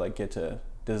actually like get to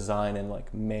design and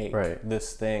like make Right.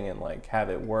 this thing and like have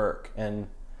it work, and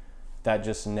that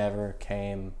just never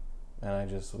came, and I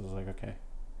just was like, okay,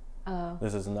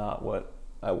 this is not what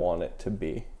I want it to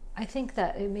be. I think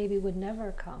that it maybe would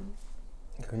never come.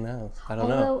 Who knows? I don't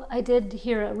know. Although I did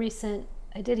hear a recent,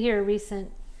 I'm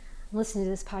listening to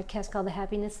this podcast called The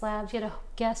Happiness Labs. You had a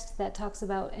guest that talks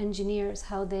about engineers,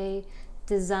 how they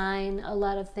design a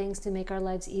lot of things to make our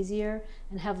lives easier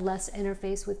and have less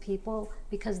interface with people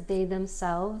because they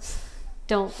themselves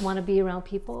don't want to be around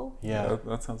people. Yeah.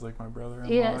 That sounds like my brother-in-law.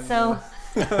 Yeah,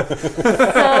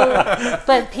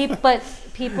 but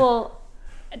people,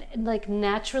 like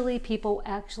naturally, people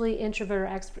actually, introvert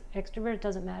or extrovert, it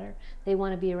doesn't matter. They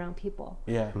want to be around people.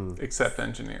 Yeah. Except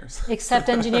engineers. Except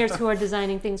engineers who are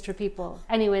designing things for people.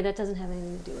 Anyway, that doesn't have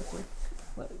anything to do with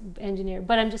engineer.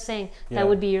 But I'm just saying that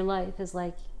would be your life. Is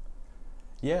like,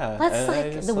 let's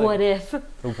like the what if.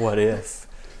 The what if?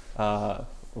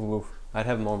 I'd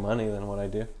have more money than what I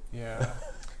do. Yeah.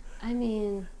 I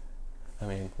mean,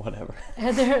 whatever.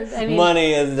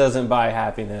 Money doesn't buy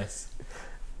happiness.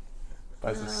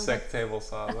 Buys a sick table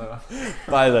saw, though.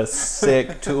 Buy the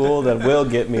sick tool that will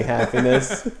get me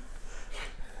happiness.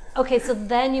 Okay, so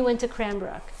then you went to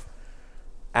Cranbrook.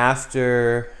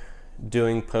 After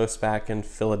doing post-bac in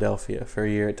Philadelphia for a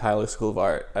year at Tyler School of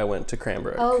Art, I went to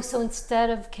Cranbrook. Oh, so instead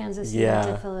of Kansas, you went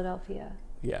to Philadelphia.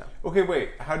 Yeah. Okay,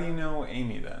 wait. How do you know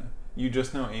Amy then? You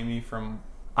just know Amy from...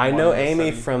 I know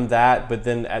Amy from that, but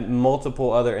then at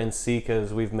multiple other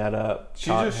NCCAs we've met up.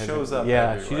 She just shows up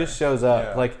everywhere. She just shows up.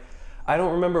 Yeah. Like, I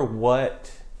don't remember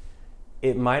what...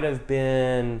 It might have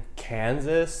been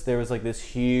Kansas. There was like this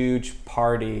huge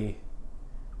party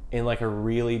in like a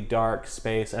really dark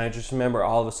space, and I just remember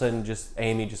all of a sudden just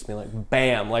Amy just being like,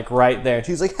 bam, like right there. And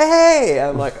she's like, hey!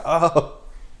 I'm like, oh.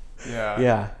 Yeah.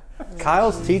 Yeah.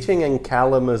 Kyle's teaching in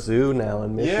Kalamazoo now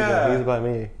in Michigan. Yeah. He's by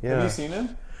me. Yeah. Have you seen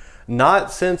him?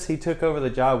 Not since he took over the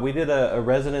job. We did a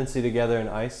residency together in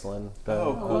Iceland.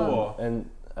 Oh, cool. And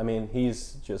I mean,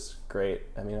 he's just great.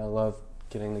 I mean, I love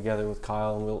getting together with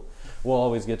Kyle, and we'll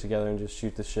always get together and just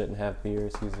shoot the shit and have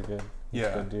beers. He's a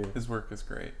good dude. His work is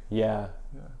great. Yeah.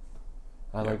 Yeah.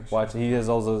 I like watching. He has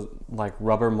all those like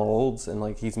rubber molds, and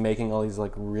like he's making all these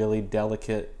like really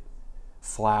delicate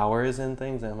flowers and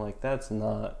things. And I'm like, that's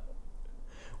not.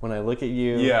 When I look at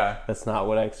you, that's not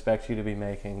what I expect you to be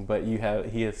making. But he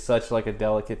has such like a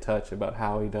delicate touch about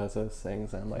how he does those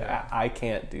things. I'm like, I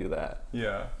can't do that.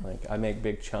 Yeah. Like I make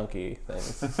big chunky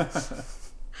things.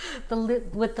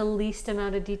 With the least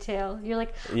amount of detail. You're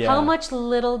like, how much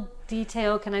little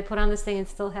detail can I put on this thing and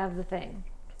still have the thing?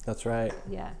 That's right.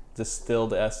 Yeah.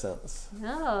 Distilled essence.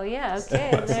 Oh, yeah.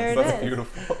 Okay, there it is. That's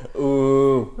beautiful.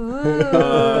 Ooh.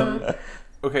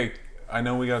 Okay, I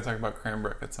know we got to talk about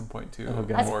Cranbrook at some point too. Oh,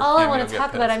 God. That's all I want to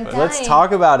talk about. I'm dying. Let's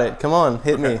talk about it. Come on,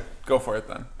 hit me. Go for it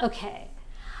then. Okay.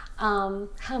 How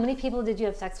many people did you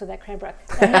have sex with at Cranbrook?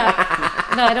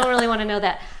 No, I don't really want to know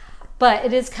that. But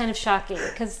it is kind of shocking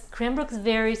because Cranbrook's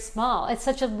very small. It's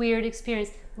such a weird experience.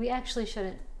 We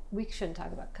shouldn't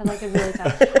talk about it because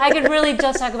I could really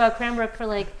just talk about Cranbrook for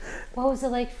like, what was it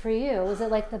like for you? Was it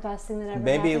like the best thing that ever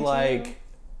happened to you?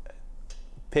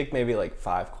 Pick maybe like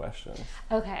 5 questions.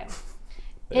 Okay.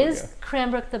 Is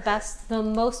Cranbrook the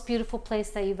most beautiful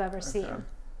place that you've ever seen?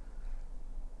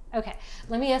 Okay.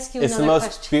 Let me ask you another question. It's the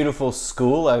most beautiful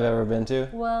school I've ever been to.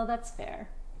 Well, that's fair.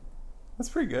 That's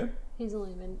pretty good. He's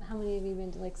only been, how many have you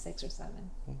been to? Like 6 or 7?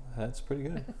 That's pretty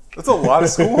good. That's a lot of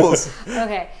schools.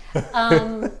 Okay.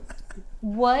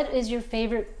 What is your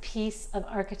favorite piece of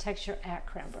architecture at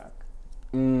Cranbrook?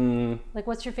 Like,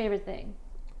 what's your favorite thing?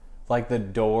 Like the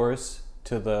doors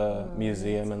to the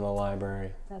museum and the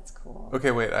library. That's cool.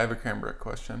 Okay, wait. I have a Cranbrook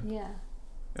question. Yeah.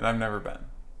 And I've never been.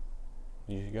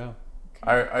 You should go.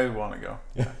 Okay. I want to go.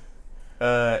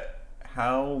 Yeah.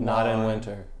 How long... Not in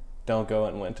winter. Don't go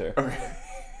in winter. Okay.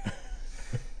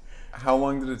 How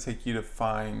long did it take you to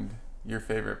find your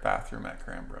favorite bathroom at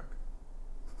Cranbrook?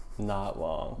 Not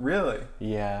long. Really?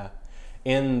 Yeah.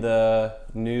 In the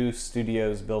new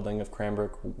studios building of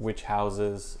Cranbrook, which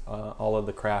houses all of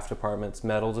the craft departments,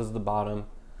 metals is the bottom,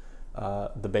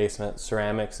 the basement,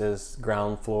 ceramics is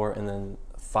ground floor, and then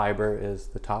fiber is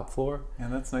the top floor.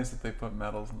 And that's nice that they put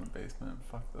metals in the basement.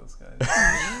 Fuck those guys.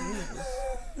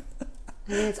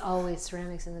 I mean, it's always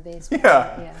ceramics in the basement.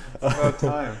 Yeah. It's about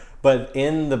time. But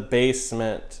in the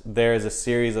basement, there's a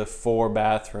series of 4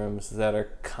 bathrooms that are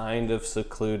kind of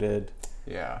secluded.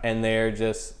 Yeah. And they're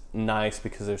just nice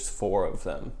because there's 4 of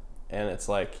them. And it's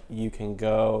like you can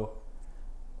go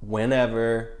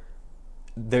whenever.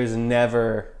 They're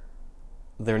never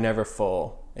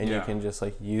full. And you can just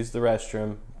like use the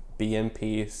restroom, be in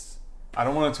peace, I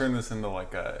don't want to turn this into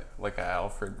like a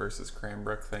Alfred versus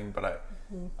Cranbrook thing, but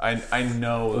I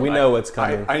know we know what's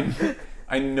coming.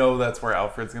 I know that's where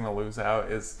Alfred's gonna lose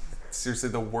out. Is seriously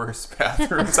the worst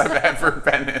bathrooms I've ever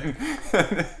been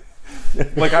in.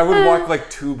 Like I would walk like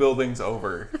 2 buildings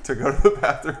over to go to the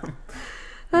bathroom.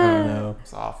 Oh no,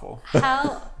 it's awful.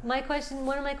 One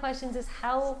of my questions is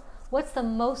what's the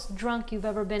most drunk you've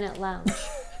ever been at lounge?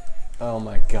 Oh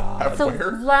my God. So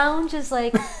Where? lounge is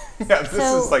like Yeah, this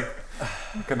is like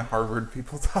fucking Harvard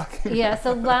people talking. Yeah,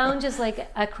 so lounge is like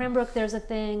at Cranbrook there's a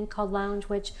thing called lounge,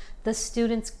 which the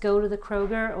students go to the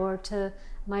Kroger or to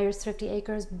Myers Thrifty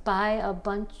Acres, buy a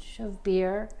bunch of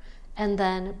beer, and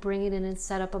then bring it in and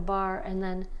set up a bar, and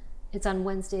then it's on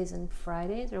Wednesdays and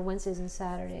Fridays or Wednesdays and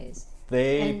Saturdays.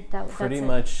 They pretty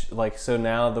much like, so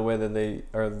now the way that they,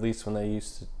 or at least when they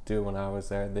used to do when I was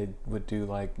there, they would do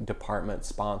like department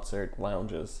sponsored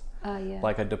lounges. Yeah.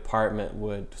 Like a department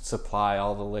would supply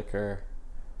all the liquor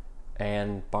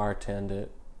and bartend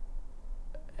it,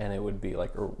 and it would be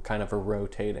like kind of a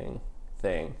rotating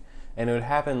thing, and it would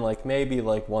happen like maybe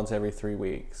like once every 3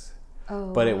 weeks.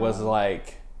 But it was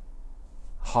like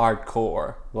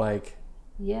hardcore, like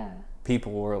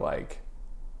people were like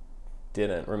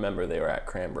didn't remember they were at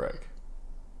Cranbrook.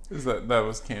 Is that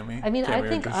was Cammie? I mean, I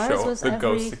think ours was the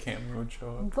ghost of Cammie would show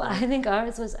up. But I think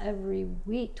ours was every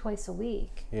week, twice a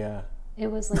week. Yeah. It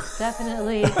was like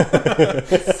definitely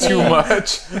too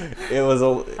much. It was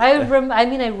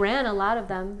I ran a lot of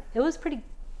them. It was pretty,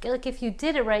 like if you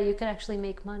did it right, you could actually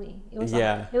make money. It was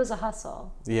it was a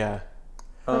hustle. Yeah.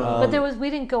 But we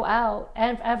didn't go out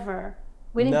ever.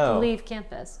 We didn't leave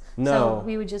campus. No. So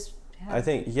we would just I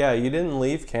think, you didn't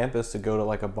leave campus to go to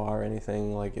like a bar or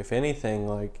anything. Like if anything,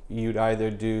 like you'd either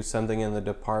do something in the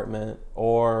department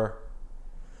or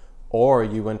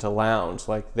you went to lounge.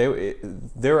 Like they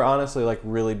were honestly like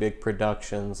really big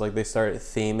productions. Like they started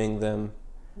theming them,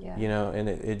 you know, and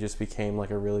it just became like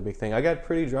a really big thing. I got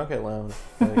pretty drunk at lounge.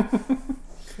 Like,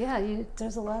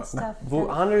 there's a lot of stuff.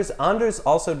 Well, Anders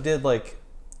also did like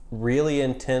really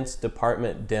intense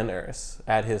department dinners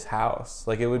at his house.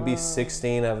 Like it would be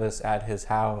 16 of us at his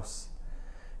house.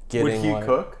 Would he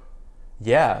cook?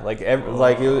 Yeah, like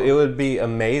it would be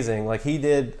amazing. Like he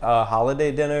did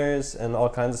holiday dinners and all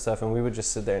kinds of stuff, and we would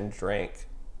just sit there and drink.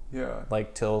 Yeah.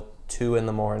 Like till 2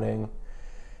 a.m,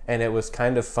 and it was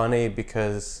kind of funny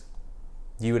because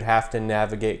you would have to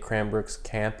navigate Cranbrook's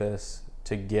campus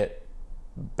to get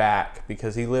back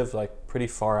because he lived like pretty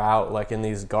far out, like in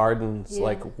these gardens,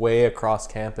 like way across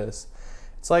campus.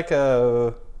 It's like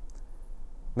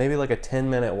maybe like a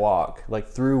 10-minute walk, like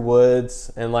through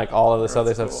woods and like all of this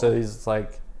other stuff. So he's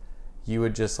like, you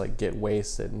would just like get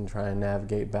wasted and try and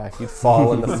navigate back. You'd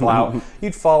fall in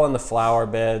the flower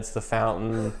beds, the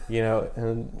fountain, you know,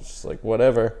 and just like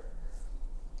whatever.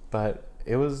 But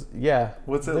it was,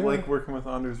 What's it like working with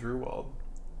Anders Ruwald?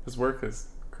 His work is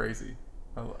crazy.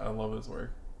 I love his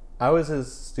work. I was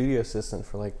his studio assistant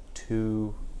for like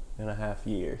 2.5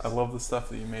 years. I love the stuff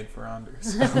that you made for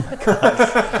Anders. No.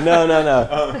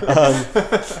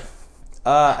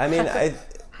 I mean,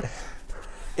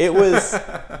 it was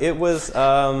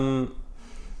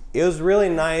really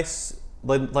nice.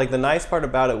 Like the nice part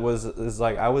about it is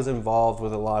like I was involved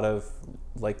with a lot of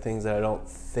like things that I don't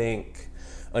think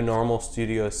a normal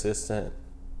studio assistant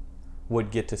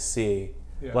would get to see.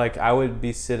 Yeah. Like I would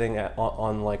be sitting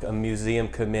on like a museum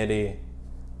committee,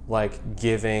 like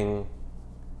giving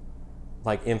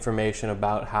like information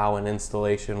about how an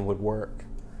installation would work.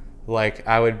 Like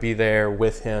I would be there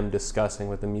with him discussing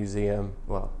with the museum,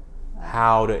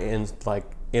 how to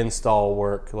install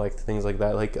work, like things like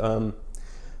that. Like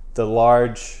the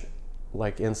large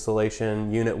like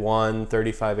installation, Unit 1,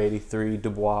 3583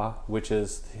 Dubois, which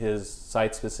is his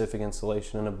site-specific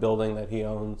installation in a building that he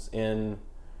owns in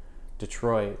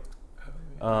Detroit.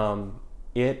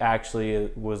 It actually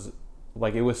was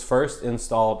like, it was first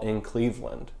installed in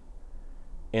Cleveland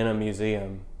in a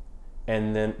museum,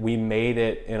 and then we made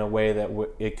it in a way that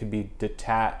it could be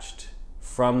detached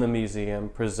from the museum,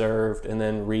 preserved, and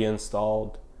then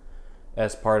reinstalled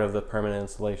as part of the permanent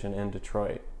installation in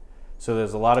Detroit. So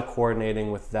there's a lot of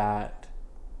coordinating with that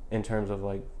in terms of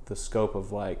like the scope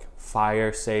of like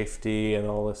fire safety and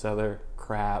all this other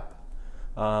crap.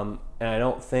 And I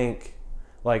don't think,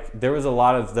 like, there was a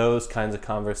lot of those kinds of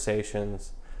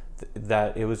conversations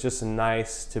that it was just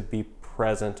nice to be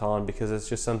present on, because it's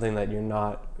just something that you're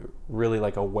not really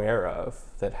like aware of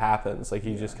that happens. Like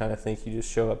you just kind of think you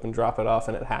just show up and drop it off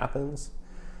and it happens.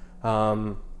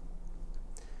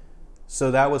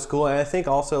 So that was cool. And I think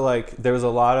also like there was a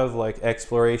lot of like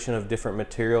exploration of different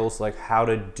materials, like how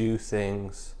to do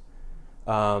things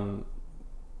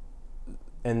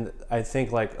I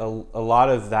think like a lot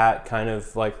of that kind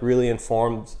of like really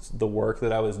informed the work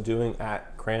that I was doing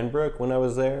at Cranbrook when I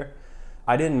was there.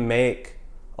 I didn't make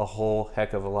a whole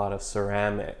heck of a lot of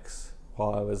ceramics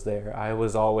while I was there. I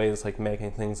was always like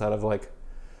making things out of like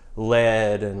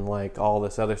lead and like all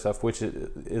this other stuff, which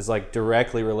is like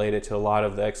directly related to a lot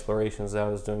of the explorations that I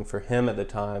was doing for him at the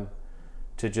time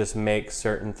to just make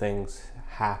certain things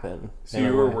happen. So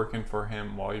you were working for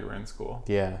him while you were in school?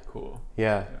 Yeah. Cool.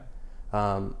 Yeah.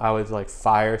 I would like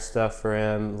fire stuff for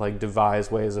him, like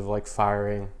devise ways of like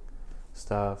firing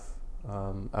stuff.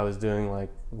 I was doing like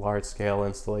large scale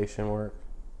installation work.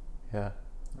 Yeah.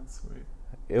 That's sweet.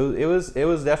 It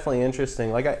was definitely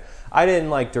interesting. Like I didn't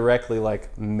like directly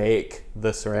like make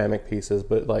the ceramic pieces,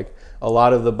 but like a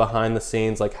lot of the behind the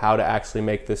scenes, like how to actually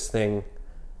make this thing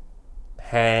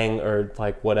hang or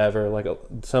like whatever, like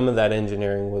some of that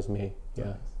engineering was me.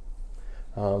 Yeah.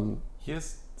 He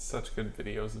has such good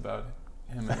videos about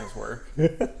him and his work.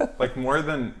 Like more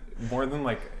than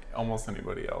like almost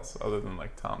anybody else other than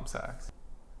like Tom Sachs.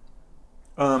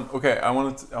 Okay, I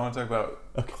want to talk about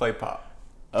Clay Pop.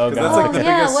 Oh, Because that's like the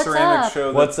biggest what's ceramic up?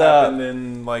 show What's that's up? happened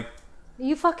in like Are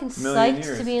you fucking Million psyched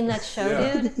years. to be in that show,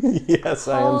 Yeah. dude? Yes,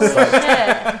 I am Holy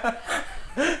psyched.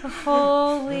 shit.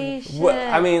 Holy shit. What,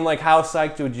 I mean, like, how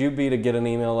psyched would you be to get an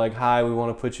email like, "Hi, we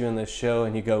want to put you in this show,"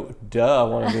 and you go, "Duh, I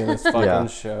want to be in this fucking Yeah.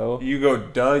 show." you go,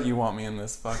 duh, you want me in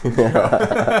this fucking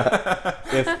show.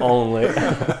 If only.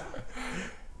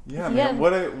 Yeah, man, Yeah.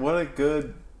 what a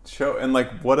good show, and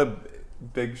like what a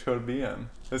big show to be in.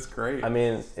 It's great. I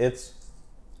mean, it's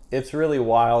really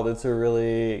wild. It's a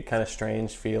really kind of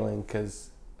strange feeling because,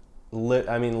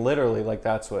 literally, like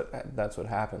that's what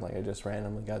happened. Like I just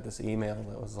randomly got this email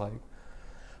that was like,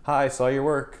 "Hi, saw your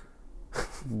work.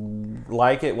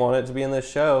 Like it, want it to be in this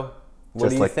show. What Just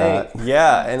do you like think?" that.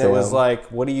 Yeah, and it To was him. like,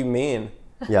 "What do you mean?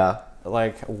 Yeah.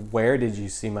 Like, where did you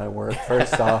see my work?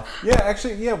 First off." yeah,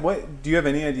 actually, yeah. What do you have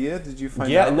any idea? Did you find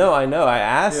Yeah, out? no, I know. I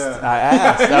asked.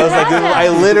 Yeah. I was like, I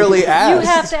literally asked. You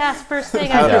have to ask first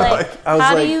thing. I'd be Yeah. like, I was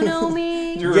how like- do you know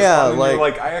me? You're Yeah, responding, you're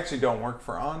like- like I actually don't work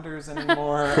for Anders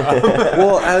anymore.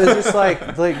 Well, I was just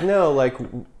like no, like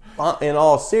in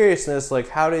all seriousness, like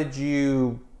how did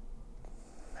you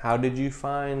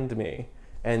find me?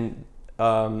 And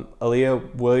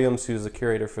Aaliyah Williams, who's the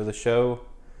curator for the show,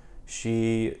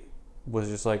 she was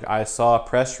just like, I saw a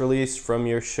press release from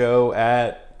your show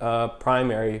at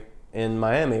Primary in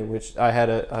Miami, which I had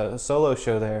a solo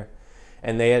show there,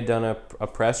 and they had done a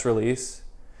press release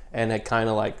and had kind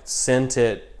of like sent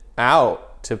it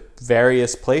out to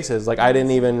various places. Like I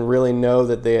didn't even really know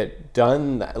that they had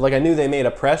done that. Like I knew they made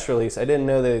a press release. I didn't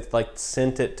know they like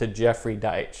sent it to Jeffrey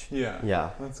Deitch. yeah,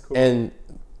 that's cool. And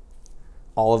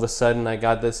all of a sudden I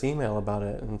got this email about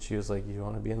it, and she was like, "You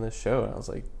want to be in this show?" And I was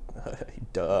like,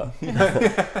 "Duh."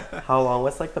 How long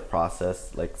was like the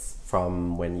process, like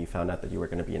from when you found out that you were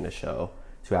going to be in the show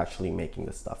to actually making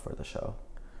the stuff for the show?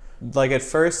 Like at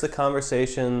first the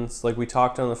conversations, like we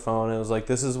talked on the phone, it was like,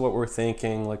 this is what we're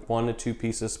thinking, like 1 to 2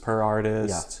 pieces per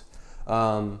artist.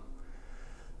 You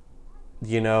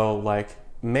know, like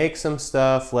make some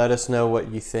stuff, let us know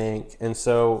what you think. And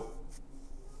so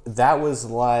that was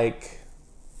like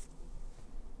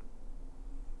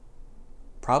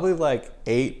probably like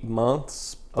 8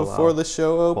 months before the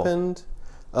show opened.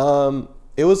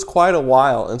 It was quite a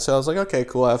while, and so I was like, okay,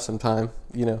 cool, I have some time,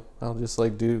 you know, I'll just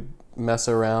like mess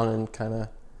around and kind of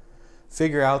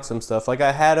figure out some stuff. Like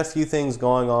I had a few things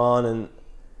going on,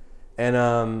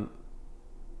 and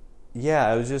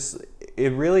yeah, it was just,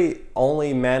 it really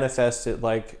only manifested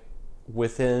like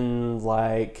within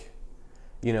like,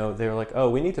 you know, they were like, oh,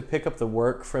 we need to pick up the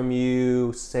work from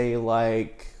you, say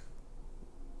like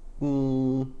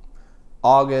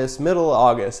August, middle of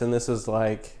August, and this is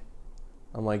like,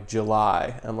 I'm like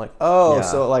July. I'm like, oh, Yeah.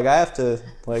 so like I have to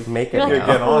like Make it You're like, now.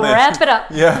 get on it. wrap it up.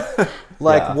 Yeah.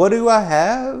 like Yeah. what do I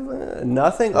have?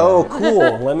 Nothing. Oh,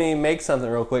 cool. Let me make something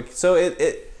real quick. So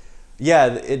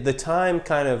the time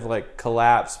kind of like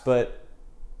collapsed, but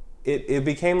it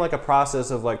became like a process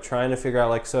of like trying to figure out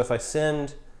like, so if I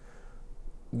send,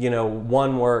 you know,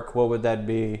 one work, what would that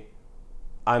be?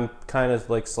 I'm kind of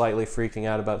like slightly freaking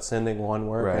out about sending one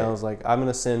work, and I Right. was like, I'm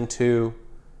gonna send 2,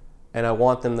 and I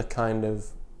want them to kind of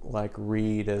like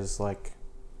read as like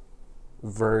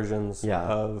versions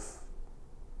of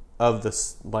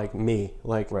this, like me,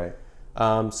 like Right.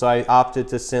 so I opted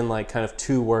to send like kind of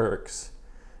 2 works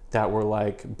that were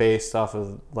like based off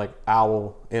of like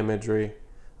owl imagery,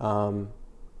 and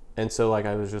so like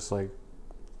I was just like,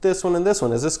 this one and this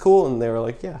one, is this cool? And they were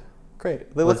like, yeah,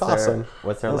 great, they look awesome.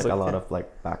 Was there I was like a like, lot yeah. of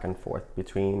like back and forth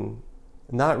between?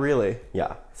 Not really.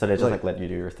 Yeah. So they just Like- like let you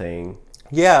do your thing.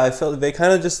 Yeah, I felt they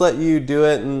kind of just let you do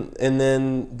it, and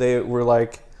then they were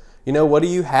like, what do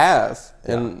you have?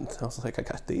 And I was like, I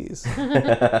got these.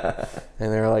 And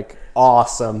they were like,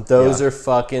 awesome. Those are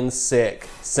fucking sick.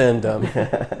 Send them.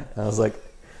 I was like,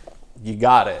 you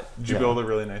got it. Did you build a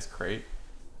really nice crate?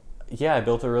 Yeah, I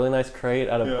built a really nice crate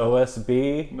out of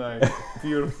OSB. Nice.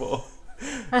 Beautiful.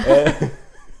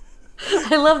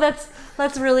 I love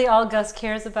that's really all Gus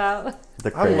cares about.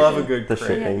 I love a good crate.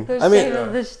 Shipping.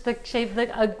 The shape,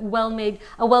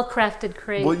 a well-crafted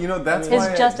crate. Well, that's is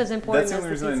why just as important. That's the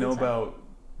only as reason I know inside. about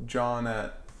John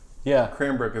at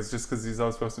Cranbrook is just because he's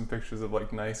always posting pictures of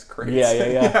like nice crates.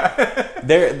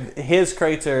 Yeah. His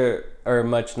crates are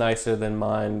much nicer than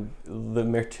mine. The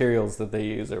materials that they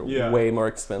use are way more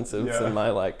expensive than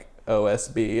my like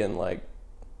OSB and like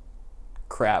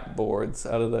crap boards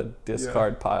out of the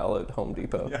discard pile at Home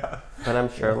Depot. Yeah. But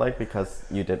I'm sure like because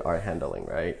you did art handling,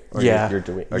 right? Or Yeah. you're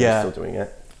still doing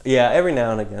it? Yeah, every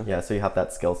now and again. Yeah, so you have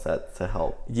that skill set to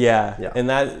help. Yeah.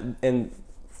 And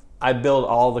I build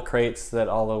all the crates that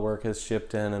all the work is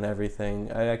shipped in and everything.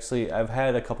 I've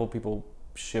had a couple people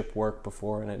ship work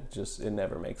before and it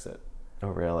never makes it. Oh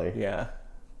really? Yeah.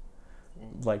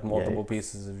 Like multiple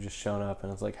pieces have just shown up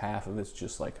and it's like half of it's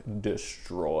just like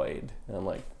destroyed. And I'm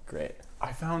like, great.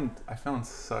 I found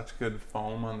such good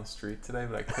foam on the street today,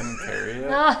 but I couldn't carry it.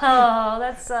 Oh,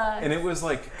 that sucks. And it was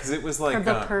like, because it was like Or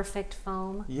the perfect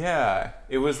foam. Yeah,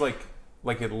 it was like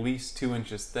at least 2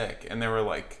 inches thick, and there were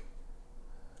like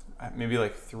maybe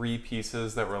like 3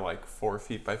 pieces that were like 4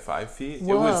 feet by 5 feet.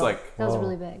 Whoa, it was like that was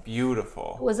really big.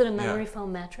 Beautiful. Was it a memory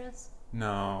foam mattress?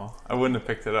 No, I wouldn't have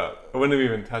picked it up. I wouldn't have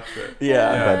even touched it.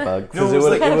 Yeah. Bed bug. Because No, it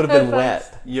would have been Bed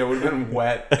wet. Yeah, it would have been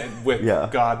wet and with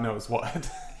God knows what.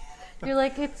 You're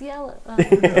like, it's yellow.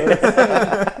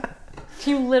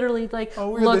 You literally like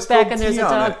weird, look they back and there's a spilled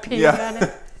tea on dog it. peeing Yeah. on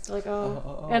it. You're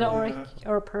like,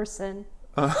 or a person.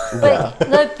 Yeah.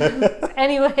 But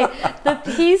anyway, the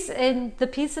piece in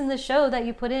the show that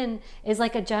you put in is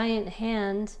like a giant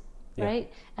hand,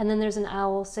 right? And then there's an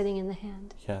owl sitting in the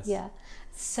hand. Yes. Yeah,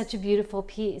 such a beautiful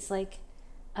piece. Like,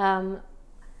 but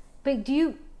do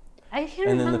you? I can't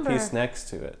And remember. then the piece next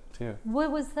to it too.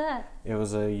 What was that? It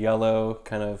was a yellow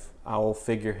kind of owl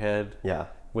figurehead Yeah.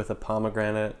 with a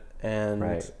pomegranate and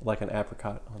Right. like an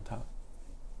apricot on top.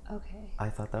 Okay. I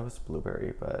thought that was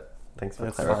blueberry, but thanks for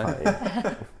That's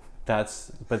clarifying.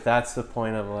 That's the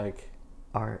point of like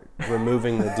Art.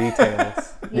 removing the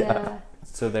details. Yeah.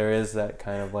 So there is that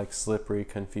kind of like slippery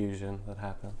confusion that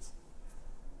happens.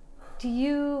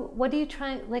 What do you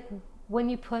try, like when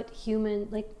you put human,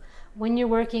 like when you're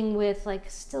working with like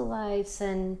still lifes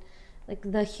and like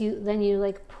then you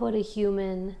like put a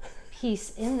human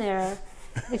piece in there,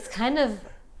 it's kind of,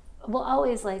 well,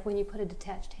 always like when you put a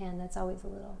detached hand, that's always a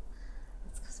little,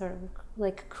 it's sort of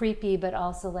like creepy, but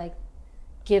also like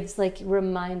gives like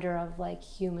reminder of like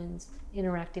humans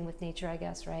interacting with nature, I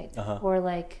guess, right? Uh-huh. Or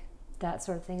like that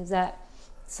sort of thing. Is that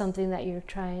something that you're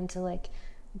trying to like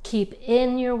keep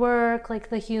in your work, like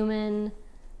the human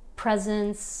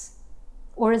presence?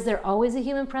 Or is there always a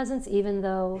human presence, even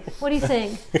though... What do you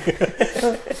think?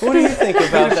 What do you think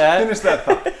about that? Finish that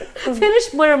thought.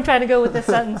 Finish where I'm trying to go with this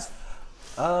sentence.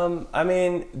 I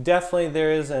mean, definitely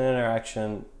there is an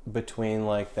interaction between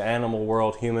like the animal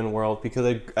world, human world,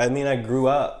 because I grew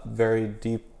up very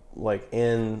deep,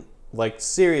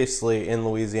 seriously in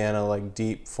Louisiana, like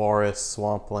deep forest,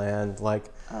 swampland,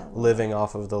 living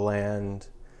off of the land.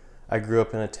 I grew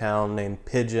up in a town named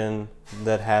Pigeon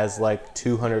that has like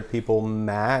 200 people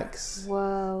max.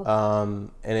 Whoa.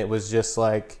 And it was just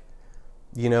like,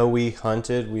 we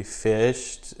hunted, we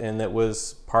fished, and it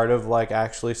was part of like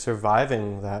actually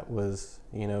surviving. That was,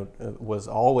 was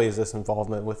always this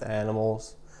involvement with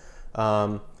animals.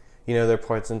 There are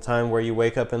parts in time where you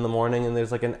wake up in the morning and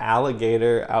there's like an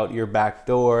alligator out your back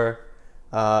door.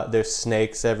 There's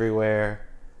snakes everywhere.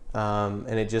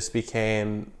 And it just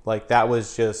became like, that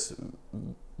was just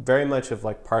very much of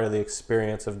like part of the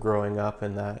experience of growing up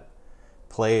in that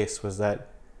place, was that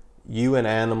you and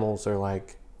animals are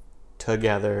like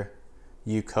together,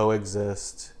 you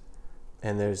coexist,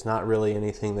 and there's not really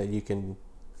anything that you can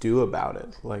do about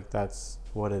it. Like that's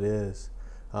what it is.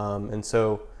 And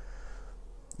so,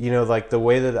 like the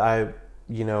way that I,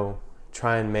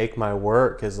 try and make my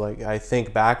work is like, I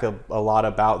think back a lot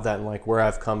about that and like where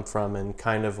I've come from, and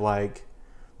kind of like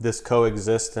this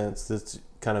coexistence, this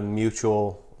kind of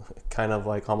mutual kind of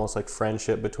like almost like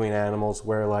friendship between animals,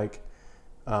 where like,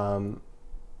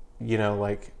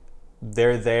 like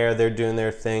they're there, they're doing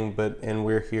their thing, and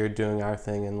we're here doing our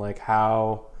thing. And like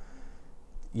how,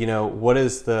 what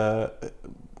is the,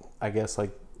 I guess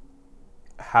like,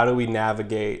 how do we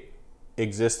navigate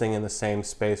existing in the same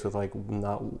space with like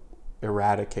not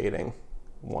eradicating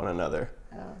one another.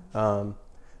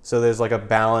 So there's like a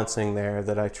balancing there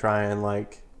that I try and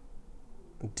like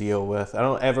deal with. I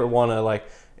don't ever want to like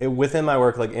within my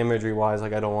work, like imagery wise,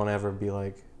 like I don't want to ever be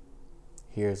like,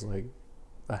 here's like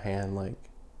a hand like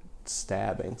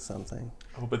stabbing something.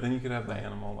 Oh, but then you could have the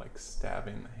animal like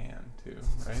stabbing the hand too,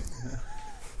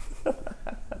 right?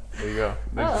 There you go.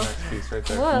 There's the next piece right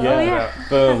there. Whoa, Yeah.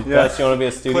 Boom. Yeah. Gus, you want to be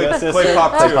a studio assistant? Clay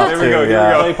Pop 2. There we go. yeah.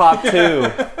 Here Clay we go. Pop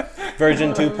 2.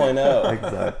 Version 2.0.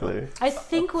 Exactly. I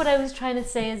think what I was trying to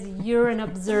say is you're an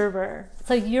observer.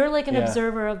 So you're like an Yeah.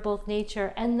 observer of both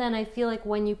nature, and then I feel like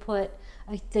when you put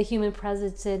the human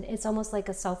presence in, it's almost like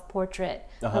a self-portrait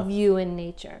of you in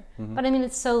nature. But I mean,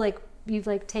 it's so like you've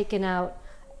like taken out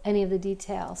any of the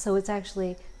detail, so it's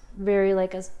actually very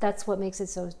like that's what makes it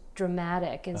so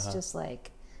dramatic. It's just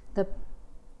like the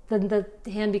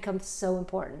hand becomes so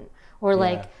important, or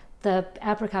like the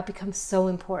apricot becomes so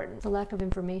important. The lack of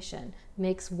information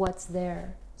makes what's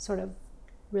there sort of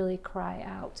really cry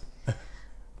out.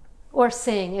 Or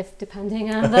sing, if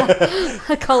depending on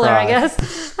the color, I guess.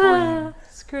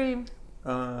 Scream.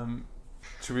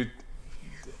 Should we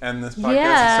end this podcast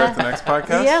and start the next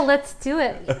podcast? Yeah, let's do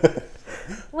it.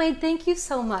 Wade, thank you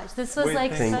so much. This was Wade,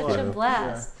 like thank such a you.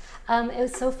 blast. It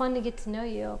was so fun to get to know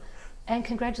you. And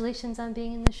congratulations on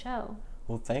being in the show.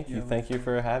 Well, thank you. Yeah. Thank you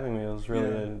for having me. It was really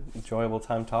an enjoyable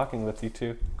time talking with you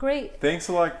two. Great. Thanks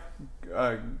a lot,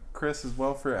 Chris, as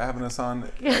well, for having us on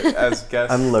as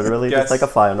guests. I'm literally just guests. like a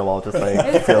fly on the wall, just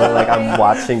like feeling like I'm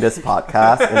watching this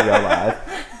podcast in real life.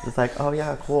 Just like, oh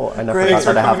yeah, cool. I never Thanks thought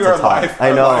for that I have coming to to our talk. live,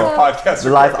 I know. live podcast The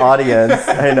live recording. audience.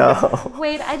 I know.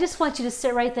 Wade, I just want you to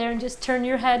sit right there and just turn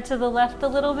your head to the left a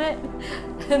little bit.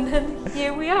 And then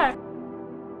here we are.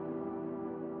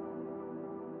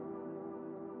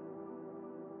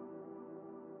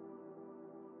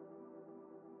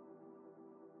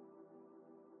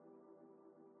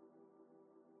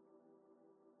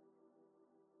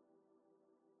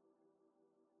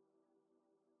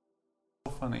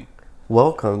 Funny.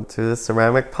 Welcome to the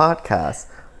Ceramic Podcast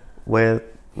with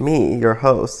me, your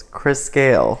host, Chris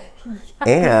Gale.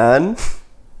 And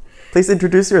please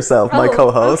introduce yourself, my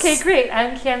co-host. Okay, great.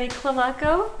 I'm Cami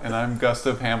Climaco. And I'm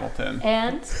Gustav Hamilton.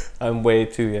 And I'm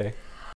Wade Tullier.